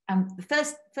 And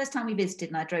the first time we visited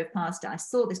and I drove past it, I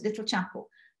saw this little chapel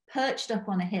perched up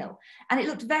on a hill. And it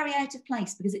looked very out of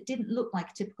place because it didn't look like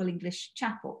a typical English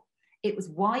chapel. It was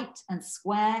white and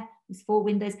square with 4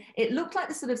 windows. It looked like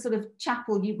the sort of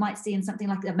chapel you might see in something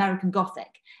like American Gothic.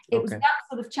 It was that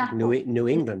sort of chapel. New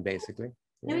England, basically.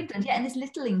 New England, yeah, in this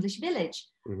little English village.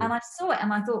 And I saw it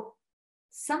and I thought,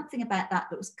 something about that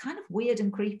was kind of weird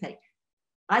and creepy.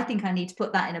 I think I need to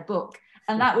put that in a book.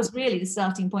 And that was really the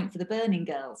starting point for the Burning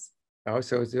Girls. Oh,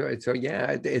 so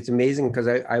yeah, it's amazing because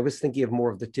I was thinking of more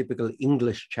of the typical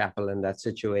English chapel in that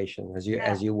situation, as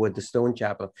you would the stone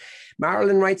chapel.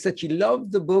 Marilyn writes that she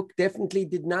loved the book, definitely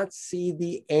did not see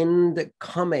the end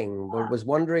coming, but was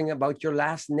wondering about your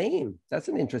last name. That's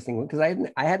an interesting one because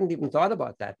I hadn't even thought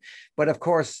about that. But of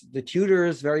course, the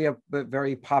Tudors,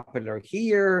 very popular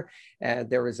here.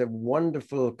 There is a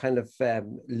wonderful kind of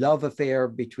love affair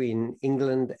between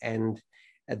England and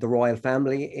the royal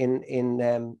family in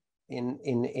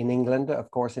England, of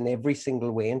course, in every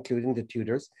single way, including the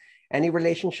Tudors. Any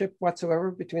relationship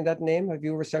whatsoever between that name? Have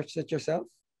you researched it yourself?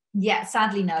 Yeah,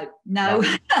 sadly, no.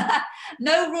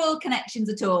 No royal connections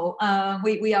at all.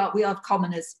 We are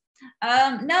commoners.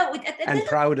 No, and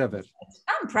proud of it.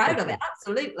 I'm proud of it,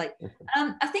 absolutely.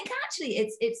 I think actually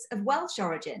it's of Welsh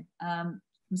origin from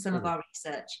some of our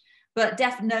research, but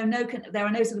definitely there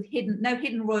are no sort of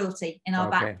hidden royalty in our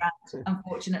background,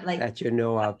 unfortunately. That you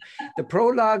know of. The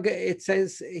prologue, it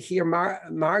says here,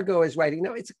 Margot is writing.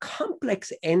 Now, it's a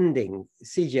complex ending,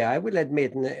 CJ, I will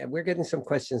admit, and we're getting some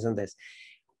questions on this.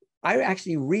 I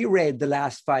actually reread the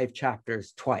last 5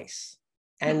 chapters twice.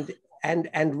 And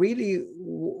really,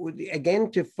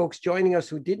 again, to folks joining us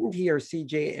who didn't hear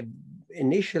CJ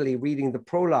initially reading the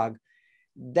prologue,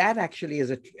 that actually is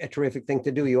a terrific thing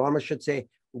to do. You almost should say,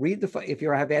 if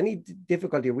you have any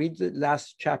difficulty, read the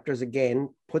last chapters again,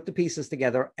 put the pieces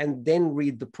together, and then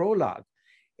read the prologue.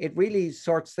 It really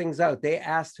sorts things out. They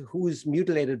asked whose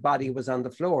mutilated body was on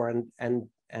the floor, and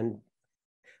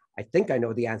I think I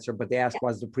know the answer, but they asked,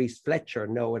 was the priest Fletcher?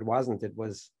 No, it wasn't. It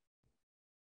was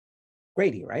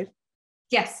Grady, right?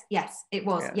 Yes, it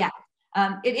was. Yeah.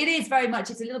 It is very much,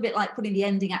 it's a little bit like putting the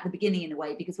ending at the beginning in a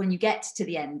way, because when you get to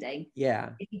the ending,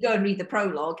 if you go and read the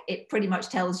prologue, it pretty much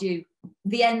tells you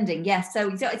the ending. Yes. So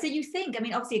you think, I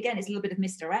mean, obviously, again, it's a little bit of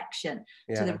misdirection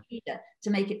to the reader to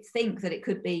make it think that it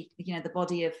could be, the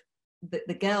body of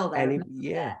the girl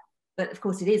there. But of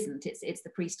course it isn't. It's the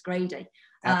priest Grady.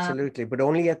 Absolutely, but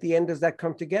only at the end does that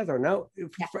come together. Now,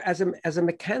 as a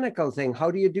mechanical thing, how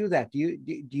do you do that? Do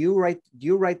you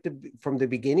write from the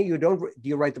beginning? Do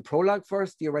you write the prologue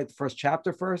first? Do you write the first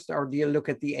chapter first, or do you look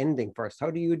at the ending first? How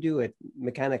do you do it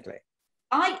mechanically?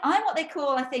 I'm what they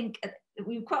call, I think,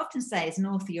 we quite often say as an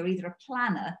author, you're either a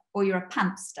planner or you're a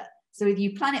pantster. So either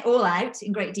you plan it all out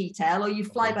in great detail, or you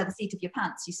fly by the seat of your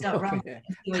pants. You start running.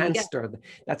 Pantster.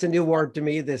 That's a new word to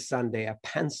me this Sunday. A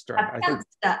pantster.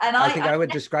 I think I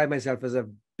would describe myself as a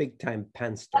big-time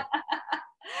pantster.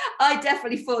 I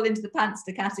definitely fall into the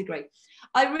pantster category.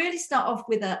 I really start off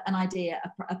with an idea,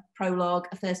 a prologue,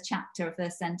 a first chapter, a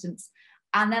first sentence,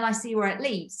 and then I see where it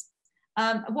leads.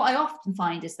 What I often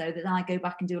find is, though, that I go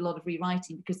back and do a lot of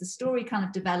rewriting, because the story kind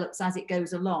of develops as it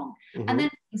goes along, and then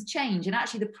things change. And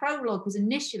actually, the prologue was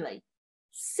initially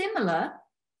similar,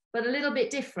 but a little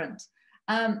bit different.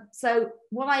 So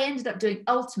what I ended up doing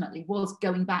ultimately was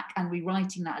going back and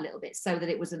rewriting that a little bit, so that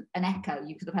it was an echo.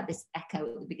 You could have had this echo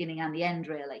at the beginning and the end,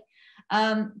 really.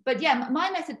 But yeah, my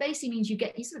method basically means you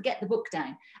sort of get the book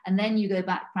down, and then you go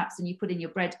back perhaps and you put in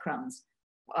your breadcrumbs,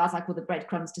 as I call the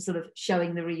breadcrumbs, to sort of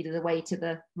showing the reader the way to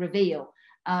the reveal,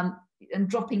 and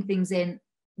dropping things in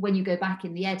when you go back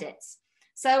in the edits.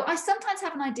 So I sometimes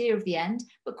have an idea of the end,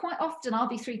 but quite often I'll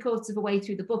be 3/4 of the way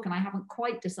through the book and I haven't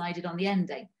quite decided on the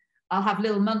ending. I'll have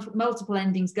little multiple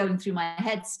endings going through my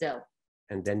head still.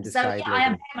 And then decide. So yeah, I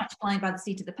am very much flying by the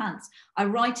seat of the pants. I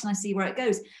write and I see where it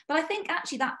goes. But I think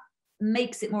actually that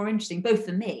makes it more interesting, both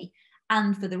for me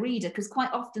and for the reader, because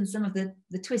quite often some of the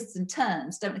twists and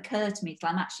turns don't occur to me till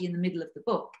I'm actually in the middle of the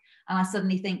book, and I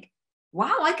suddenly think,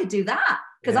 wow, I could do that,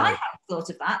 because I haven't thought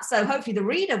of that. So hopefully the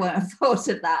reader won't have thought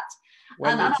of that.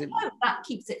 Well, and I hope that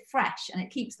keeps it fresh, and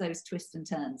it keeps those twists and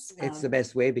turns. It's the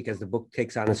best way, because the book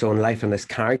takes on its own life and its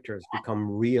characters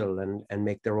become real and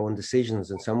make their own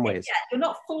decisions in some ways. Yeah, you're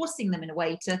not forcing them in a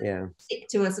way to stick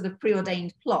to a sort of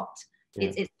preordained plot.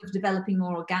 It's sort of developing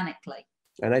more organically.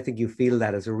 And I think you feel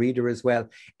that as a reader as well.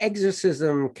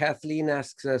 Exorcism, Kathleen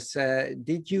asks us,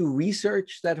 did you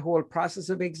research that whole process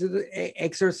of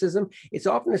exorcism? It's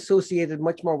often associated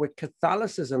much more with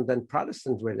Catholicism than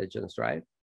Protestant religions, right?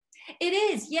 It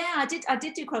is, yeah. I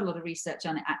did do quite a lot of research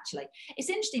on it, actually. It's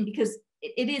interesting because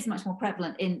it is much more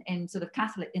prevalent in sort of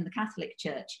in the Catholic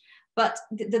Church. But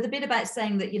the bit about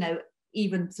saying that,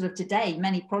 even sort of today,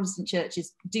 many Protestant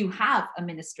churches do have a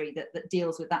ministry that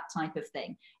deals with that type of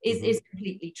thing is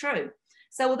completely true.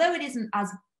 So although it isn't as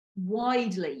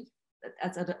widely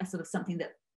as a sort of something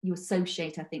that you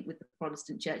associate, I think, with the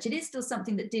Protestant church, it is still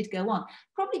something that did go on,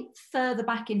 probably further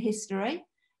back in history.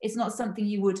 It's not something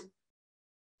you would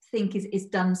think is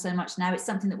done so much now. It's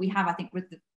something that we have, I think,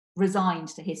 resigned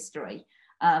to history.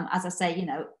 As I say,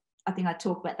 I think I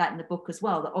talk about that in the book as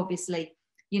well, that obviously,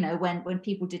 when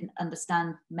people didn't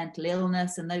understand mental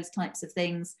illness and those types of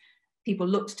things, people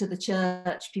looked to the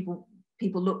church, people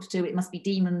looked to, it must be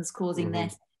demons causing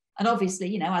this. And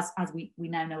obviously, as we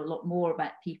now know a lot more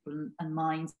about people and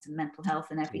minds and mental health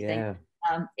and everything,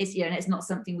 it's not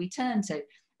something we turn to.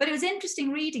 But it was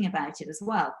interesting reading about it as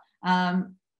well.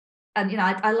 And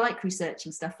I like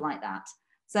researching stuff like that.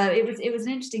 So it was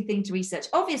an interesting thing to research.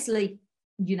 Obviously,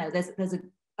 there's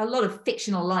a lot of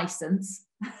fictional license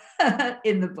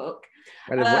in the book.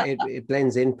 Well, it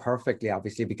blends in perfectly,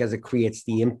 obviously, because it creates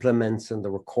the implements and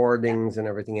the recordings and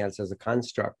everything else as a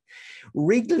construct.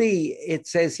 Wrigley, it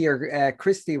says here,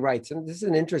 Christy writes, and this is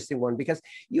an interesting one because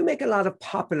you make a lot of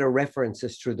popular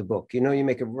references through the book. You know, you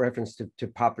make a reference to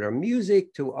popular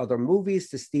music, to other movies,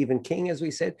 to Stephen King, as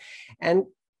we said. And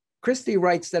Christy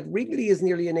writes that Wrigley is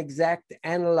nearly an exact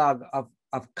analog of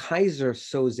Kaiser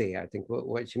Soze, I think.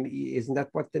 Isn't that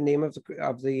what the name of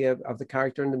the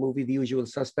character in the movie The Usual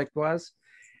Suspect was?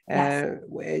 Yes.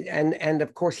 And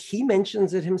of course he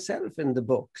mentions it himself in the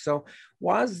book. So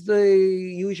was The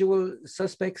Usual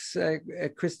Suspects,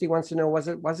 Christy wants to know, was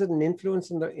it an influence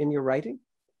in your writing?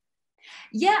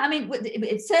 Yeah, I mean,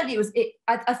 it certainly was.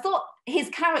 I thought his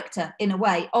character, in a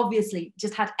way, obviously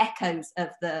just had echoes of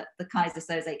the Kaiser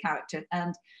Soze character.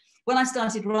 And when I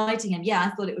started writing him, yeah,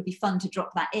 I thought it would be fun to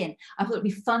drop that in. I thought it'd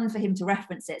be fun for him to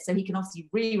reference it, so he can obviously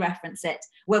re-reference it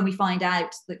when we find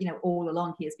out that, you know, all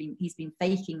along he's been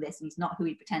faking this and he's not who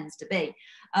he pretends to be.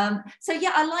 So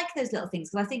yeah, I like those little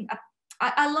things because I think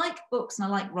I like books and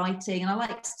I like writing and I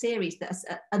like series that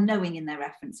are knowing in their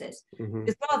references.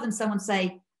 Because rather than someone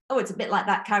say, oh, it's a bit like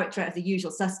that character of The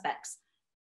Usual Suspects,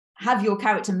 have your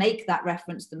character make that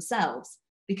reference themselves,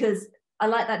 because I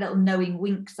like that little knowing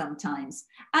wink sometimes.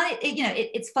 And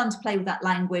it's fun to play with that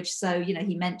language. So, you know,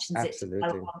 he mentions Absolutely. It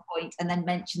at one point and then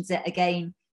mentions it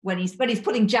again when he's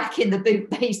putting Jack in the boot,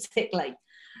 basically.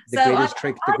 The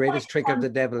greatest trick of the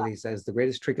devil, he says, the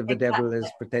greatest trick of the devil is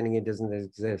pretending it doesn't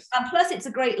exist. And plus it's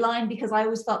a great line because I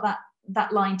always felt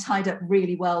that line tied up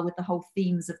really well with the whole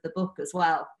themes of the book as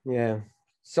well. Yeah.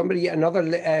 Another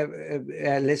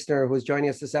listener who's joining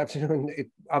us this afternoon,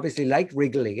 obviously liked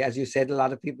Wrigley. As you said, a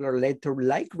lot of people are led to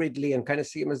like Wrigley and kind of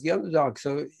see him as the underdog.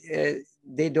 So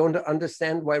they don't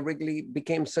understand why Wrigley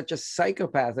became such a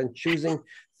psychopath and choosing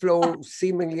Flo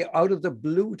seemingly out of the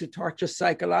blue to torture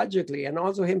psychologically, and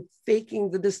also him faking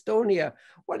the dystonia.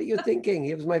 What are you thinking?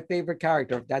 He was my favorite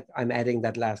character. That I'm adding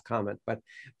that last comment, but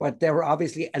they were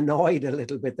obviously annoyed a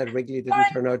little bit that Wrigley didn't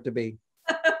turn out to be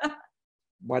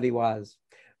what he was.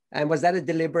 And was that a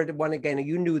deliberate one again?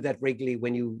 You knew that Wrigley,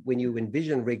 when you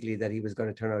envisioned Wrigley, that he was going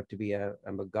to turn out to be a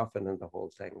MacGuffin in the whole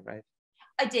thing, right?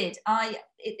 I did.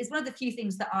 It's one of the few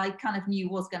things that I kind of knew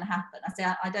was going to happen. I say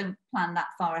I don't plan that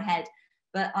far ahead,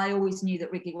 but I always knew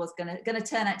that Wrigley was going to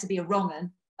turn out to be a wrong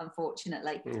 'un,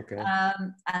 unfortunately. Okay.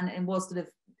 And it was sort of,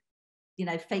 you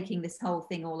know, faking this whole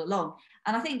thing all along.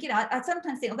 And I think, you know, I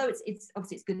sometimes think, although it's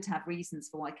obviously it's good to have reasons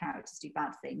for why characters do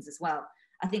bad things as well,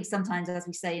 I think sometimes, as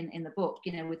we say in the book,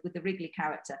 you know, with the Wrigley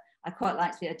character, I quite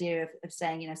like the idea of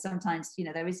saying, you know, sometimes, you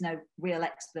know, there is no real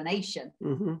explanation.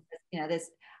 You know,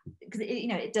 because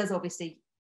it does obviously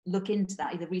look into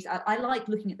that. The reason I like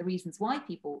looking at the reasons why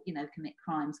people, you know, commit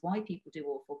crimes, why people do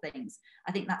awful things.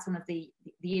 I think that's one of the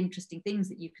interesting things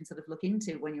that you can sort of look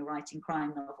into when you're writing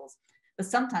crime novels. But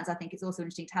sometimes I think it's also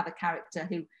interesting to have a character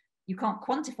who you can't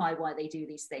quantify why they do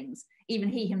these things. Even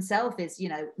he himself is, you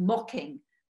know, mocking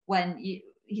when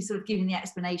he's sort of giving the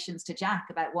explanations to Jack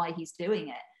about why he's doing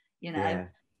it, you know. Yeah.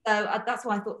 So that's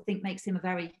why I think makes him a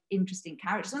very interesting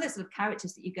character. Some of those sort of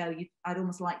characters that I'd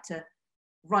almost like to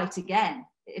write again,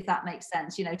 if that makes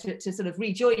sense, you know, to sort of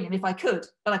rejoin him if I could,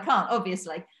 but I can't,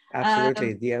 obviously.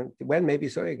 Absolutely. Maybe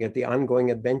so you get the ongoing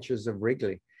adventures of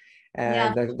Wrigley.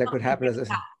 That could happen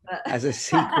as a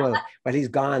sequel, but he's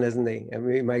gone, isn't he? I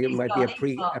mean, it might be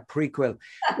a prequel.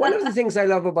 One of the things I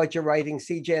love about your writing,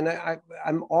 CJ, and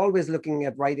I'm always looking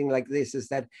at writing like this, is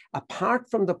that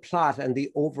apart from the plot and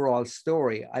the overall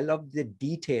story, I love the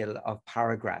detail of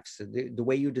paragraphs, the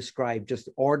way you describe just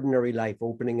ordinary life,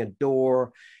 opening a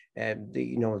door,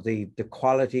 the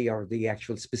quality or the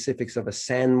actual specifics of a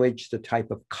sandwich, the type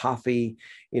of coffee,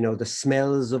 you know, the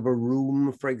smells of a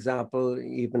room, for example,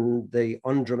 even the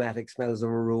undramatic smells of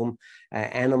a room,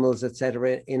 animals,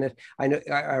 etc. in it. I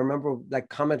remember like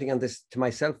commenting on this to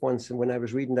myself once when I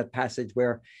was reading that passage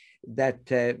where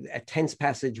a tense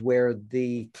passage where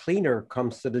the cleaner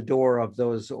comes to the door of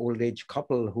those old age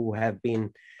couple who have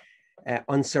been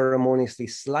unceremoniously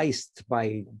sliced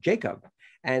by Jacob.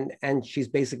 And she's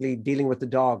basically dealing with the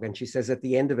dog. And she says at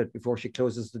the end of it, before she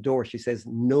closes the door, she says,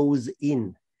 "Nose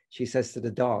in," she says to the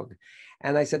dog.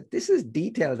 And I said, this is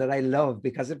detail that I love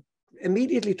because it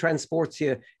immediately transports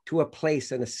you to a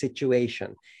place and a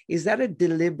situation. Is that a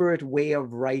deliberate way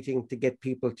of writing to get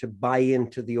people to buy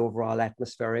into the overall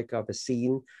atmospheric of a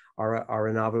scene or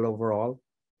a novel overall?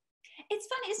 It's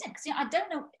funny, isn't it? Because I don't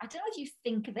know if you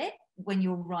think of it when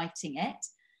you're writing it.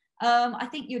 I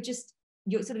think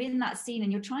you're sort of in that scene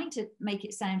and you're trying to make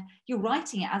it sound, you're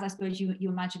writing it as I suppose you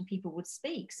imagine people would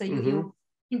speak. So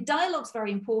your dialogue's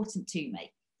very important to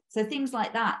me. So things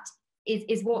like that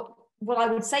is what what I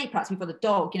would say perhaps before the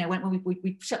dog, you know, when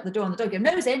we shut the door and the dog go,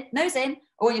 nose in,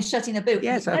 or when you're shutting the boot.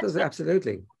 Yes,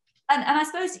 absolutely. And I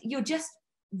suppose you're just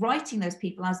writing those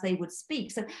people as they would speak.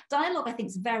 So dialogue, I think,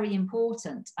 is very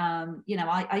important. You know,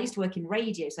 I used to work in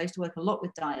radio, so I used to work a lot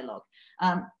with dialogue.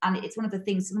 And it's one of the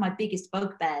things, one of my biggest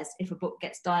bugbears, if a book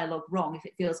gets dialogue wrong, if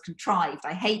it feels contrived.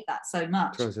 I hate that so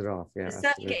much. Throws it off, yeah. So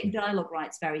certainly getting dialogue right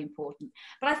is very important.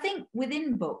 But I think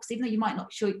within books, even though you might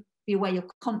not be aware you're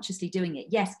consciously doing it,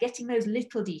 yes, getting those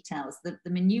little details, the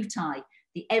minutiae,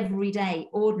 the everyday,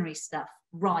 ordinary stuff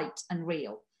right and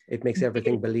real. It makes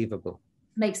everything believable.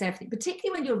 Makes everything,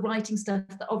 particularly when you're writing stuff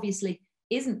that obviously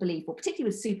isn't believable, particularly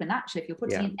with supernatural. If you're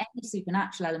putting in any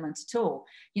supernatural element at all,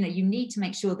 you know, you need to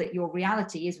make sure that your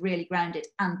reality is really grounded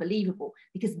and believable,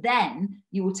 because then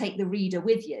you will take the reader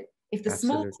with you. If the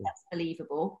small stuff's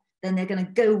believable, then they're going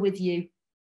to go with you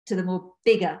to the more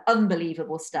bigger,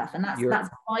 unbelievable stuff, and that's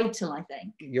vital, I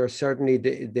think. You're certainly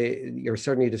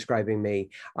describing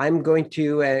me. I'm going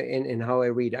to in how I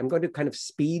read, I'm going to kind of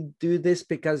speed through this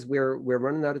because we're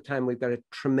running out of time. We've got a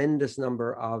tremendous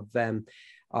number of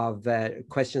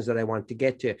questions that I want to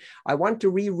get to. I want to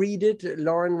reread it.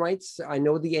 Lauren writes, I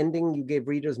know the ending. You gave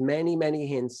readers many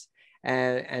hints.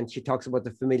 And she talks about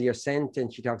the familiar scent,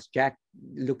 and she talks, Jack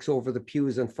looks over the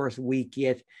pews on first week,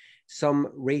 yet some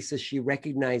races she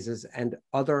recognizes and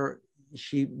other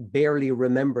she barely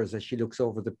remembers as she looks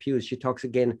over the pews. She talks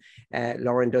again,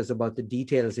 Lauren does, about the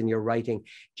details in your writing.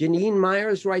 Janine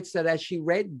Myers writes that as she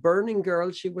read Burning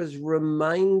Girl, she was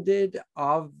reminded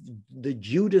of The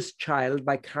Judas Child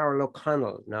by Carol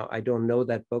O'Connell. Now, I don't know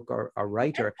that book or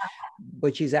writer,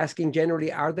 but she's asking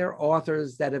generally, are there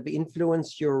authors that have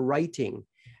influenced your writing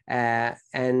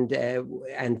and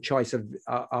choice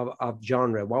of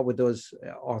genre? What would those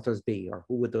authors be, or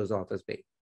who would those authors be?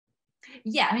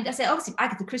 Yeah, I mean, I say obviously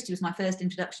Agatha Christie was my first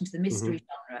introduction to the mystery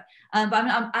genre,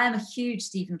 but I am a huge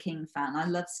Stephen King fan. I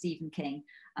love Stephen King.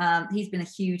 He's been a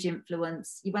huge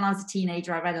influence. When I was a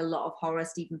teenager, I read a lot of horror: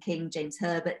 Stephen King, James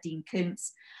Herbert, Dean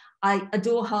Koontz. I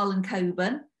adore Harlan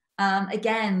Coben.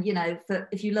 Again, you know,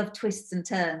 if you love twists and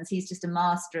turns, he's just a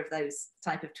master of those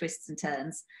type of twists and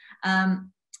turns.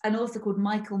 An author called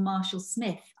Michael Marshall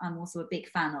Smith, I'm also a big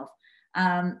fan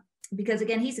of, because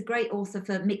again, he's a great author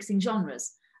for mixing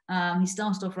genres. He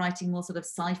started off writing more sort of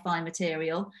sci-fi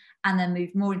material and then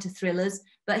moved more into thrillers,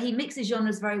 but he mixes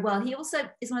genres very well. He also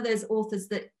is one of those authors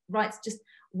that writes just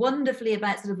wonderfully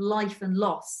about sort of life and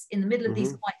loss in the middle of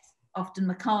these quite often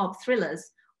macabre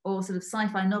thrillers or sort of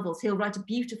sci-fi novels. He'll write a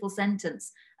beautiful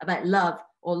sentence about love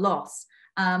or loss,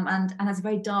 and has a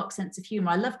very dark sense of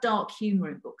humor. I love dark humor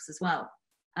in books as well.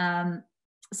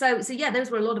 So yeah,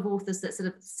 those were a lot of authors that sort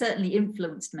of certainly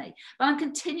influenced me. But I'm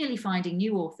continually finding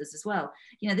new authors as well.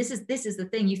 You know, this is the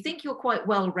thing. You think you're quite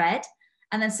well read,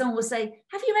 and then someone will say,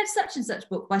 "Have you read such and such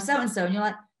book by so and so?" And you're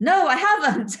like, "No, I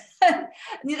haven't."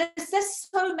 There's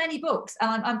so many books,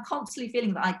 and I'm constantly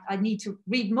feeling that I need to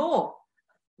read more.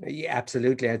 Yeah,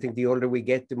 absolutely. I think the older we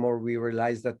get, the more we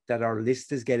realize that our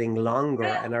list is getting longer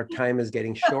and our time is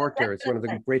getting shorter. It's one of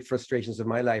the great frustrations of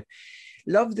my life.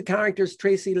 Love the characters,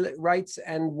 Tracy writes,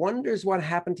 and wonders what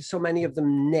happened to so many of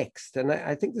them next. And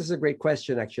I think this is a great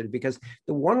question, actually, because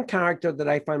the one character that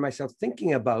I find myself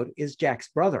thinking about is Jack's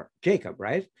brother, Jacob,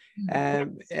 right?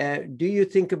 Do you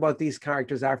think about these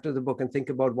characters after the book and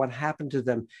think about what happened to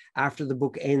them after the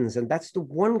book ends? And that's the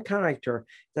one character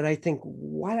that I think,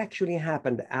 what actually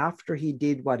happened after he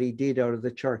did what he did out of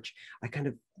the church?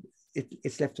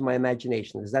 It's left to my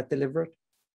imagination. Is that deliberate?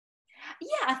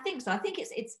 Yeah, I think so. I think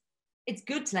it's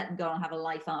good to let them go and have a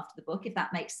life after the book, if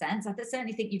that makes sense. I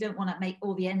certainly think you don't want to make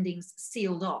all the endings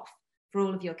sealed off for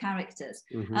all of your characters,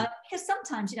 because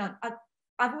sometimes, you know,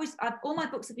 all my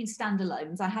books have been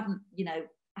standalones. I haven't, you know,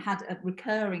 had a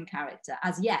recurring character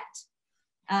as yet.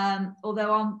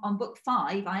 Although on book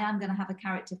 5, I am going to have a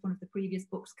character from one of the previous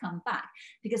books come back,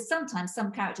 because sometimes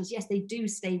some characters, yes, they do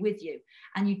stay with you,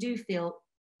 and you do feel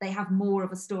they have more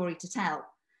of a story to tell.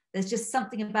 There's just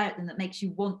something about them that makes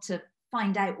you want to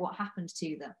find out what happened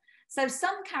to them. So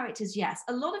some characters, yes.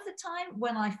 A lot of the time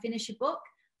when I finish a book,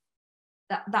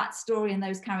 that story and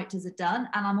those characters are done,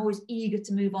 and I'm always eager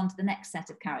to move on to the next set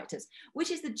of characters,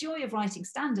 which is the joy of writing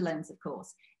standalones, of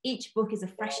course. Each book is a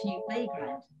fresh new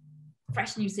playground,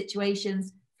 fresh new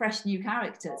situations, fresh new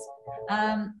characters.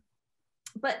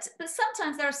 But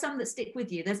sometimes there are some that stick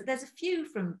with you. There's a few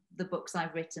from the books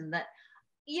I've written that,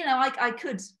 you know, I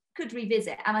could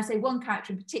revisit. And I say one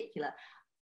character in particular,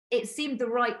 it seemed the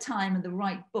right time and the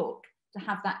right book to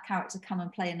have that character come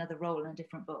and play another role in a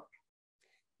different book.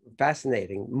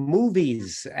 Fascinating.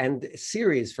 Movies and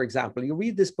series, for example, you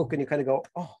read this book and you kind of go,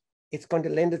 oh, it's going to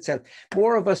lend itself.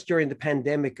 More of us during the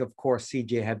pandemic, of course,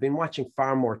 CJ, have been watching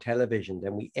far more television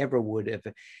than we ever would have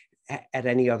at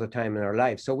any other time in our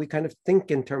lives. So we kind of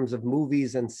think in terms of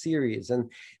movies and series.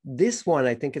 And this one,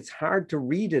 I think it's hard to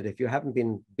read it if you haven't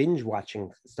been binge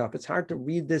watching stuff. It's hard to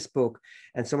read this book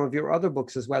and some of your other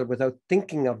books as well without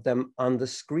thinking of them on the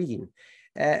screen.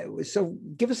 So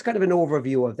give us kind of an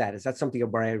overview of that. Is that something a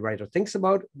writer thinks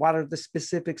about? What are the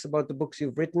specifics about the books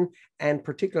you've written, and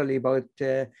particularly about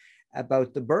the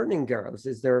Burning Girls?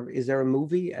 Is there a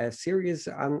movie, a series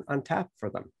on tap for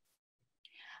them?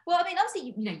 Well, I mean,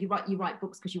 obviously, you write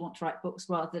books because you want to write books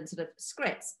rather than sort of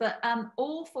scripts. But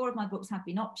all 4 of my books have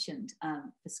been optioned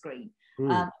for screen.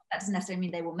 That doesn't necessarily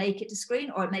mean they will make it to screen,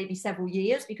 or it may be several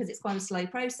years because it's quite a slow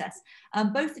process.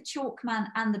 Both The Chalkman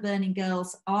and The Burning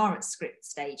Girls are at script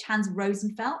stage. Hans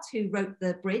Rosenfeld, who wrote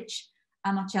the bridge,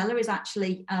 Marcella, is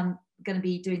actually going to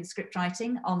be doing the script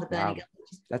writing on The Burning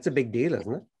Girls. That's a big deal,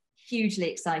 isn't it?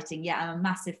 Hugely exciting. Yeah, I'm a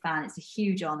massive fan. It's a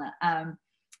huge honor.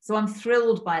 So I'm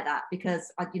thrilled by that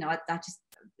because I just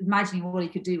imagining what he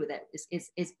could do with it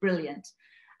is brilliant.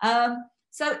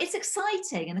 So it's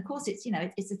exciting, and of course it's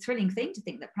it's a thrilling thing to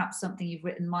think that perhaps something you've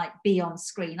written might be on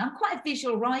screen. I'm quite a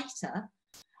visual writer,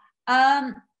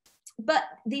 but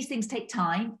these things take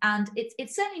time, and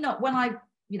it's certainly not when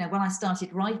I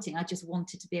started writing, I just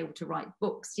wanted to be able to write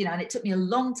books, and it took me a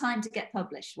long time to get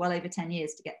published, well over 10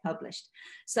 years to get published.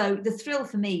 So the thrill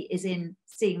for me is in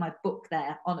seeing my book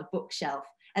there on a bookshelf.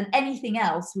 And anything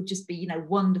else would just be,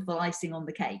 wonderful icing on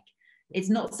the cake. It's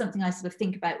not something I sort of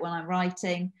think about when I'm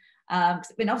writing.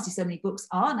 Obviously so many books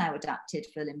are now adapted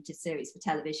for limited series for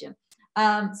television.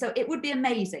 So it would be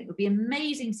amazing. It would be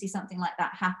amazing to see something like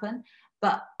that happen.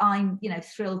 But I'm,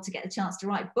 thrilled to get the chance to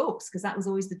write books because that was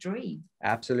always the dream.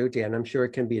 Absolutely. And I'm sure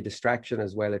it can be a distraction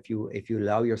as well if you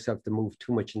allow yourself to move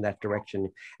too much in that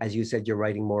direction. As you said, you're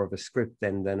writing more of a script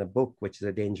than a book, which is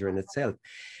a danger in itself.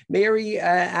 Mary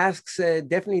asks,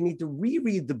 definitely need to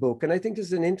reread the book. And I think this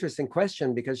is an interesting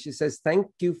question because she says, thank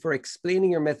you for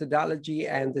explaining your methodology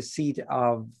and the seat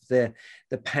of the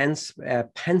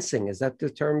pantsing. Is that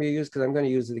the term you use? Because I'm going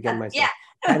to use it again myself. Yeah.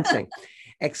 Pantsing.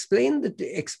 Explaining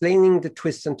the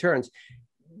twists and turns.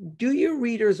 Do your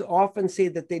readers often say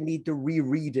that they need to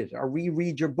reread it or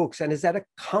reread your books? And is that a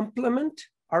compliment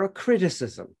or a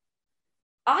criticism?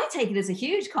 I take it as a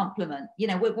huge compliment,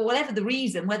 whatever the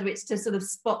reason, whether it's to sort of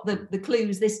spot the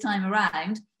clues this time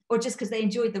around or just because they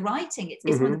enjoyed the writing. It's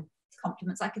one of the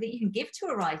compliments I think you can give to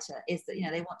a writer is that,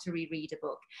 they want to reread a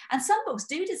book. And some books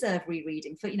do deserve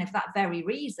rereading for that very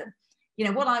reason.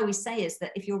 What I always say is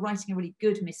that if you're writing a really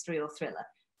good mystery or thriller,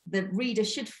 the reader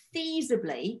should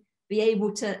feasibly be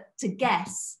able to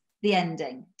guess the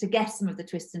ending, to guess some of the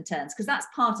twists and turns, because that's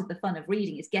part of the fun of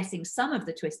reading, is guessing some of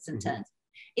the twists and turns.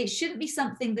 It shouldn't be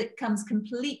something that comes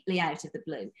completely out of the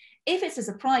blue. If it's a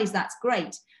surprise, that's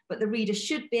great, but the reader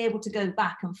should be able to go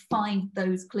back and find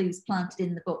those clues planted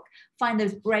in the book, find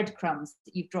those breadcrumbs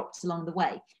that you've dropped along the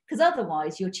way, because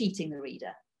otherwise you're cheating the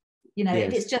reader.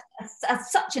 If it's just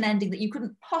such an ending that you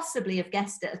couldn't possibly have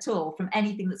guessed it at all from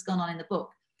anything that's gone on in the book,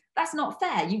 that's not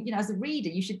fair. As a reader,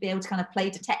 you should be able to kind of play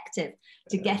detective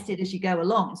to guess it as you go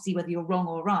along and see whether you're wrong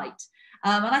or right.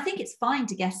 And I think it's fine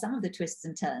to guess some of the twists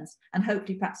and turns and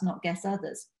hopefully perhaps not guess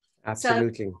others.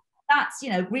 Absolutely. So that's,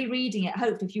 rereading it.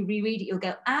 Hopefully if you reread it, you'll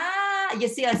go, I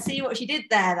see what she did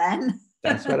there then.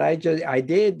 That's what I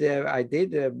did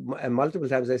multiple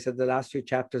times. I said the last few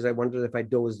chapters, I wondered if I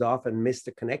dozed off and missed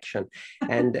the connection.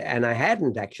 And I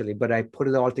hadn't actually, but I put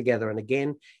it all together. And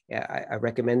again, I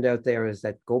recommend out there is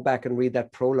that go back and read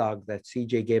that prologue that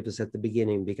CJ gave us at the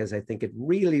beginning, because I think it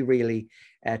really, really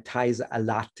ties a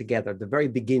lot together. The very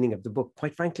beginning of the book,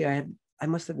 quite frankly, I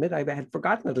must admit, I had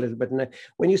forgotten it a little bit. And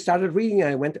when you started reading it,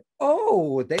 I went,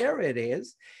 oh, there it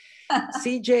is.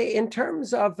 CJ, in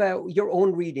terms of your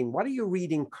own reading, what are you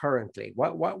reading currently?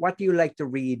 What do you like to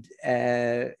read?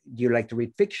 Do you like to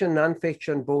read fiction,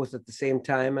 nonfiction, both at the same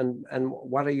time? And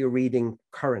what are you reading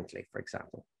currently, for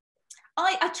example?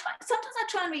 Sometimes I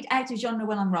try and read out of genre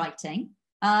when I'm writing.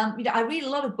 I read a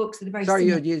lot of books that are very Sorry,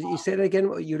 you said it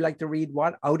again. You like to read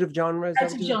what? Out of genre?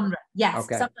 Out of genre, yes.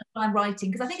 Okay. Sometimes when I'm writing,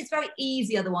 because I think it's very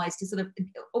easy otherwise to sort of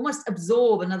almost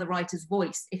absorb another writer's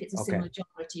voice if it's a similar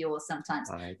genre to yours sometimes.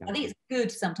 I think it's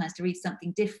good sometimes to read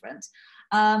something different.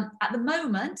 At the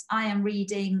moment, I am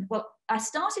reading, I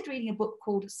started reading a book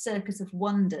called Circus of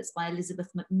Wonders by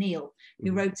Elizabeth McNeil,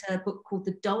 who wrote a book called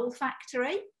The Doll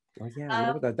Factory. Oh yeah, I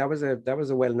remember that. That was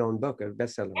a well-known book, a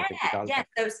bestseller. Yeah.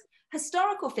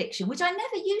 historical fiction, which I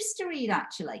never used to read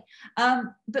actually,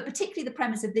 but particularly the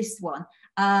premise of this one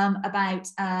about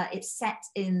it's set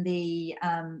in the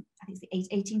I think it's the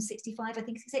 1865, I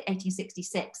think it's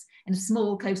 1866, in a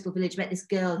small coastal village about this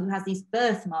girl who has these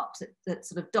birthmarks that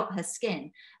sort of dot her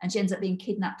skin, and she ends up being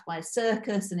kidnapped by a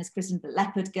circus and is christened the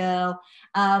Leopard Girl,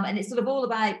 and it's sort of all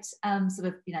about sort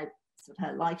of, you know, sort of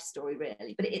her life story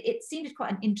really, but it seemed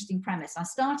quite an interesting premise. I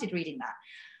started reading that.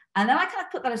 And then I kind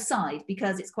of put that aside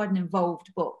because it's quite an involved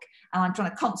book and I'm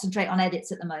trying to concentrate on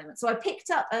edits at the moment. So I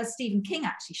picked up Stephen King,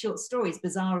 actually, short stories,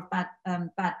 Bazaar of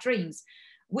Bad Dreams,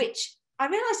 which I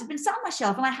realised had been sat on my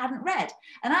shelf and I hadn't read.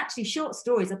 And actually short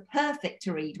stories are perfect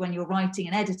to read when you're writing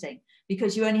and editing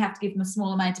because you only have to give them a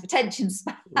small amount of attention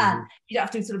span. Mm-hmm. You don't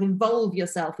have to sort of involve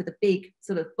yourself with a big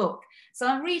sort of book. So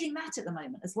I'm reading that at the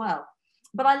moment as well.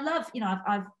 But I love, you know,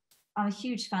 I'm a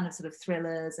huge fan of sort of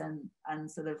thrillers and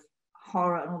sort of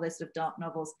horror and all those sort of dark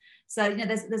novels. So, you know,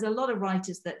 there's a lot of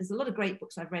writers there's a lot of great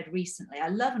books I've read recently. I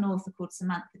love an author called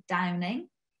Samantha Downing,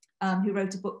 who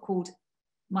wrote a book called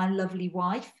My Lovely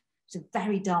Wife. It's a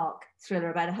very dark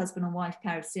thriller about a husband and wife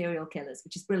pair of serial killers,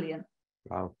 which is brilliant.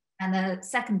 Wow. And the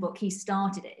second book, He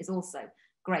Started It, is also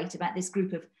great, about this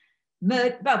group of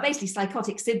basically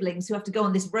psychotic siblings who have to go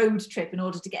on this road trip in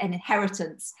order to get an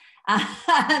inheritance,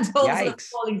 and all sort of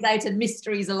fallings out and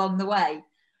mysteries along the way.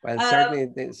 Well,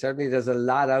 certainly there's a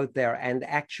lot out there. And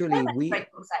actually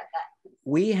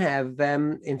we have,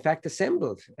 in fact,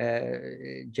 assembled,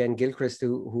 Jen Gilchrist,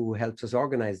 who helps us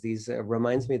organize these,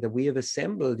 reminds me that we have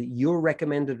assembled your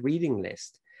recommended reading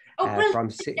list from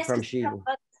Sheila.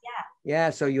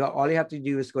 Yeah, so all you have to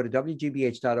do is go to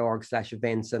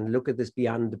wgbh.org/events and look at this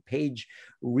Beyond the Page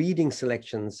reading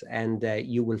selections, and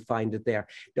you will find it there.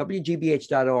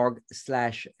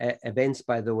 wgbh.org/events,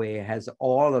 by the way, has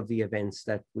all of the events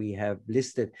that we have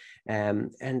listed,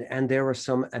 and there are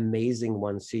some amazing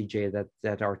ones, CJ,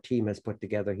 that our team has put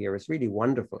together here. It's really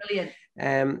wonderful. Brilliant.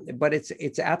 But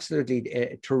it's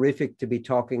absolutely terrific to be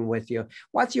talking with you.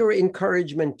 What's your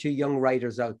encouragement to young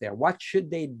writers out there? What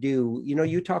should they do? You know,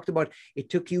 you talked about it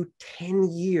took you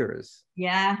 10 years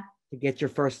to get your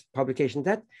first publication.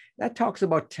 That talks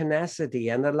about tenacity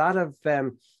and a lot of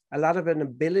an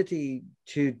ability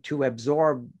to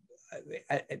absorb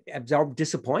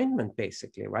disappointment,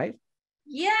 basically, right?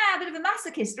 Yeah, a bit of a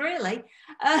masochist, really.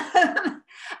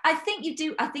 I think you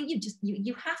do. I think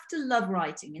you have to love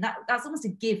writing. I mean, that's almost a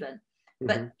given,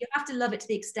 but you have to love it to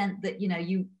the extent that, you know,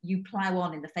 you plow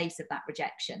on in the face of that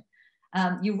rejection.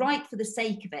 You write for the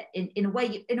sake of it. In a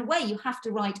way, you have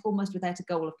to write almost without a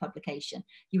goal of publication.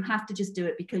 You have to just do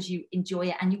it because you enjoy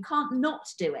it, and you can't not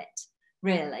do it,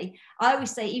 really. I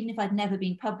always say, even if I'd never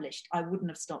been published, I wouldn't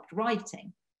have stopped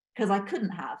writing, because I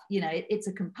couldn't have. You know, it's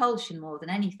a compulsion more than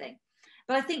anything.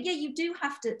 But I think, yeah, you do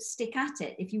have to stick at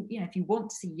it. If you want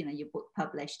to see, you know, your book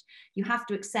published, you have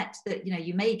to accept that, you know,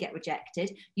 you may get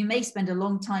rejected. You may spend a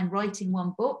long time writing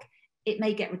one book. It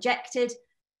may get rejected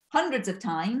hundreds of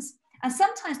times. And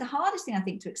sometimes the hardest thing, I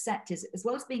think, to accept is, as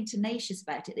well as being tenacious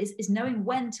about it, is knowing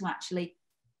when to actually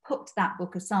put that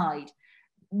book aside.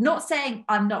 Not saying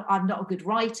I'm not a good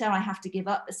writer, I have to give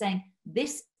up, but saying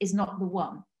this is not the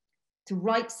one to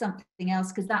write something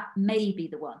else, because that may be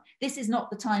the one. This is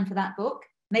not the time for that book.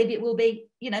 Maybe it will be,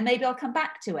 you know, maybe I'll come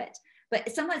back to it.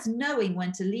 But sometimes knowing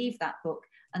when to leave that book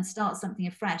and start something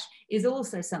afresh is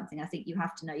also something I think you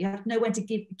have to know. You have to know when to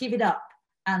give it up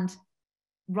and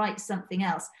write something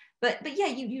else. But yeah,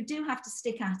 you do have to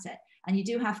stick at it, and you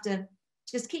do have to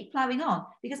just keep plowing on,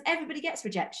 because everybody gets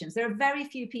rejections. There are very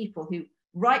few people who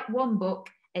write one book,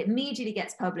 it immediately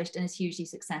gets published and is hugely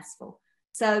successful.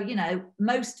 So, you know,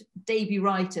 most debut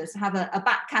writers have a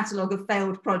back catalogue of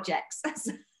failed projects.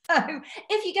 So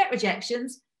if you get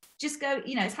rejections, just go,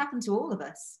 you know, it's happened to all of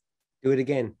us. Do it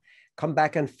again. Come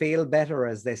back and fail better,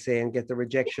 as they say, and get the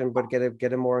rejection, but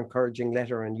get a more encouraging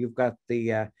letter. And you've got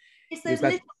the... it's those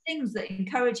little things that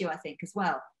encourage you, I think, as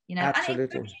well. You know, absolutely. And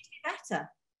it encourages you to be better.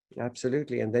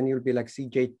 Absolutely. And then you'll be like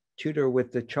CJ Tudor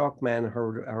with the Chalkman,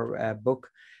 her book,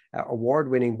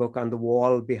 award-winning book, on the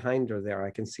wall behind her there.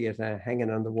 I can see it hanging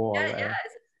on the wall.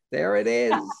 There it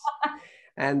is.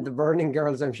 And the Burning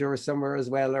Girls, I'm sure, somewhere as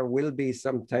well, or will be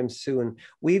sometime soon.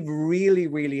 We've really,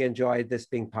 really enjoyed this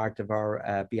being part of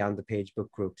our Beyond the Page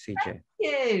book group, CJ. Thank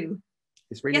you.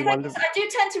 It's really wonderful. I do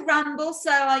tend to ramble,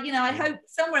 so you know, I hope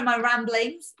somewhere in my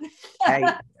ramblings. Hey,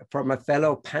 from a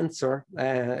fellow pantser,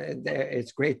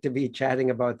 it's great to be chatting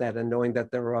about that and knowing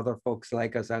that there are other folks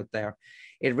like us out there.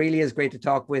 It really is great to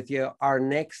talk with you. Our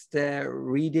next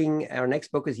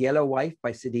book is Yellow Wife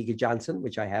by Sadiqa Johnson,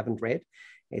 which I haven't read.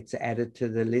 It's added to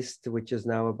the list, which is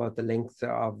now about the length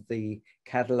of the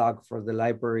catalogue for the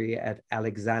library at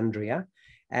Alexandria.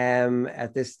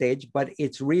 at this stage, but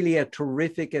it's really a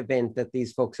terrific event that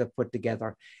these folks have put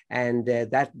together. And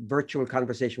that virtual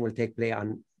conversation will take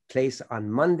place on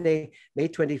Monday, May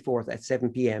 24th at 7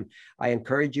 p.m. I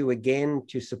encourage you again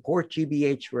to support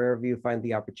GBH wherever you find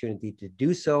the opportunity to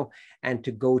do so, and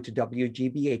to go to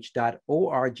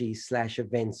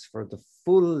wgbh.org/events for the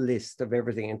full list of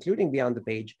everything, including Beyond the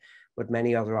Page, but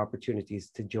many other opportunities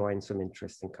to join some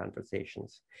interesting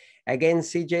conversations. Again,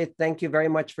 CJ, thank you very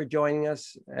much for joining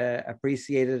us.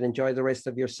 Appreciate it. Enjoy the rest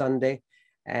of your Sunday,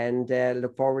 and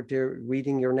look forward to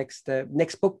reading your next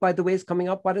book, by the way, is coming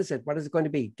up. What is it? What is it going to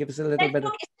be? Give us a little bit.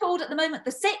 It's called at the moment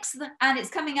The Sixth, and it's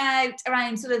coming out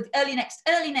around sort of early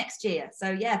next year.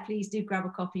 So yeah, please do grab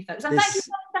a copy, folks. And thank you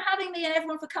for having me and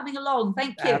everyone for coming along.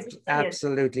 Thank you.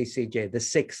 Absolutely, CJ. The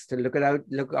Sixth. To look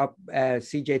up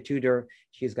CJ Tudor.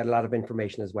 She's got a lot of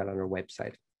information as well on her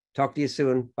website. Talk to you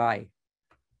soon. Bye.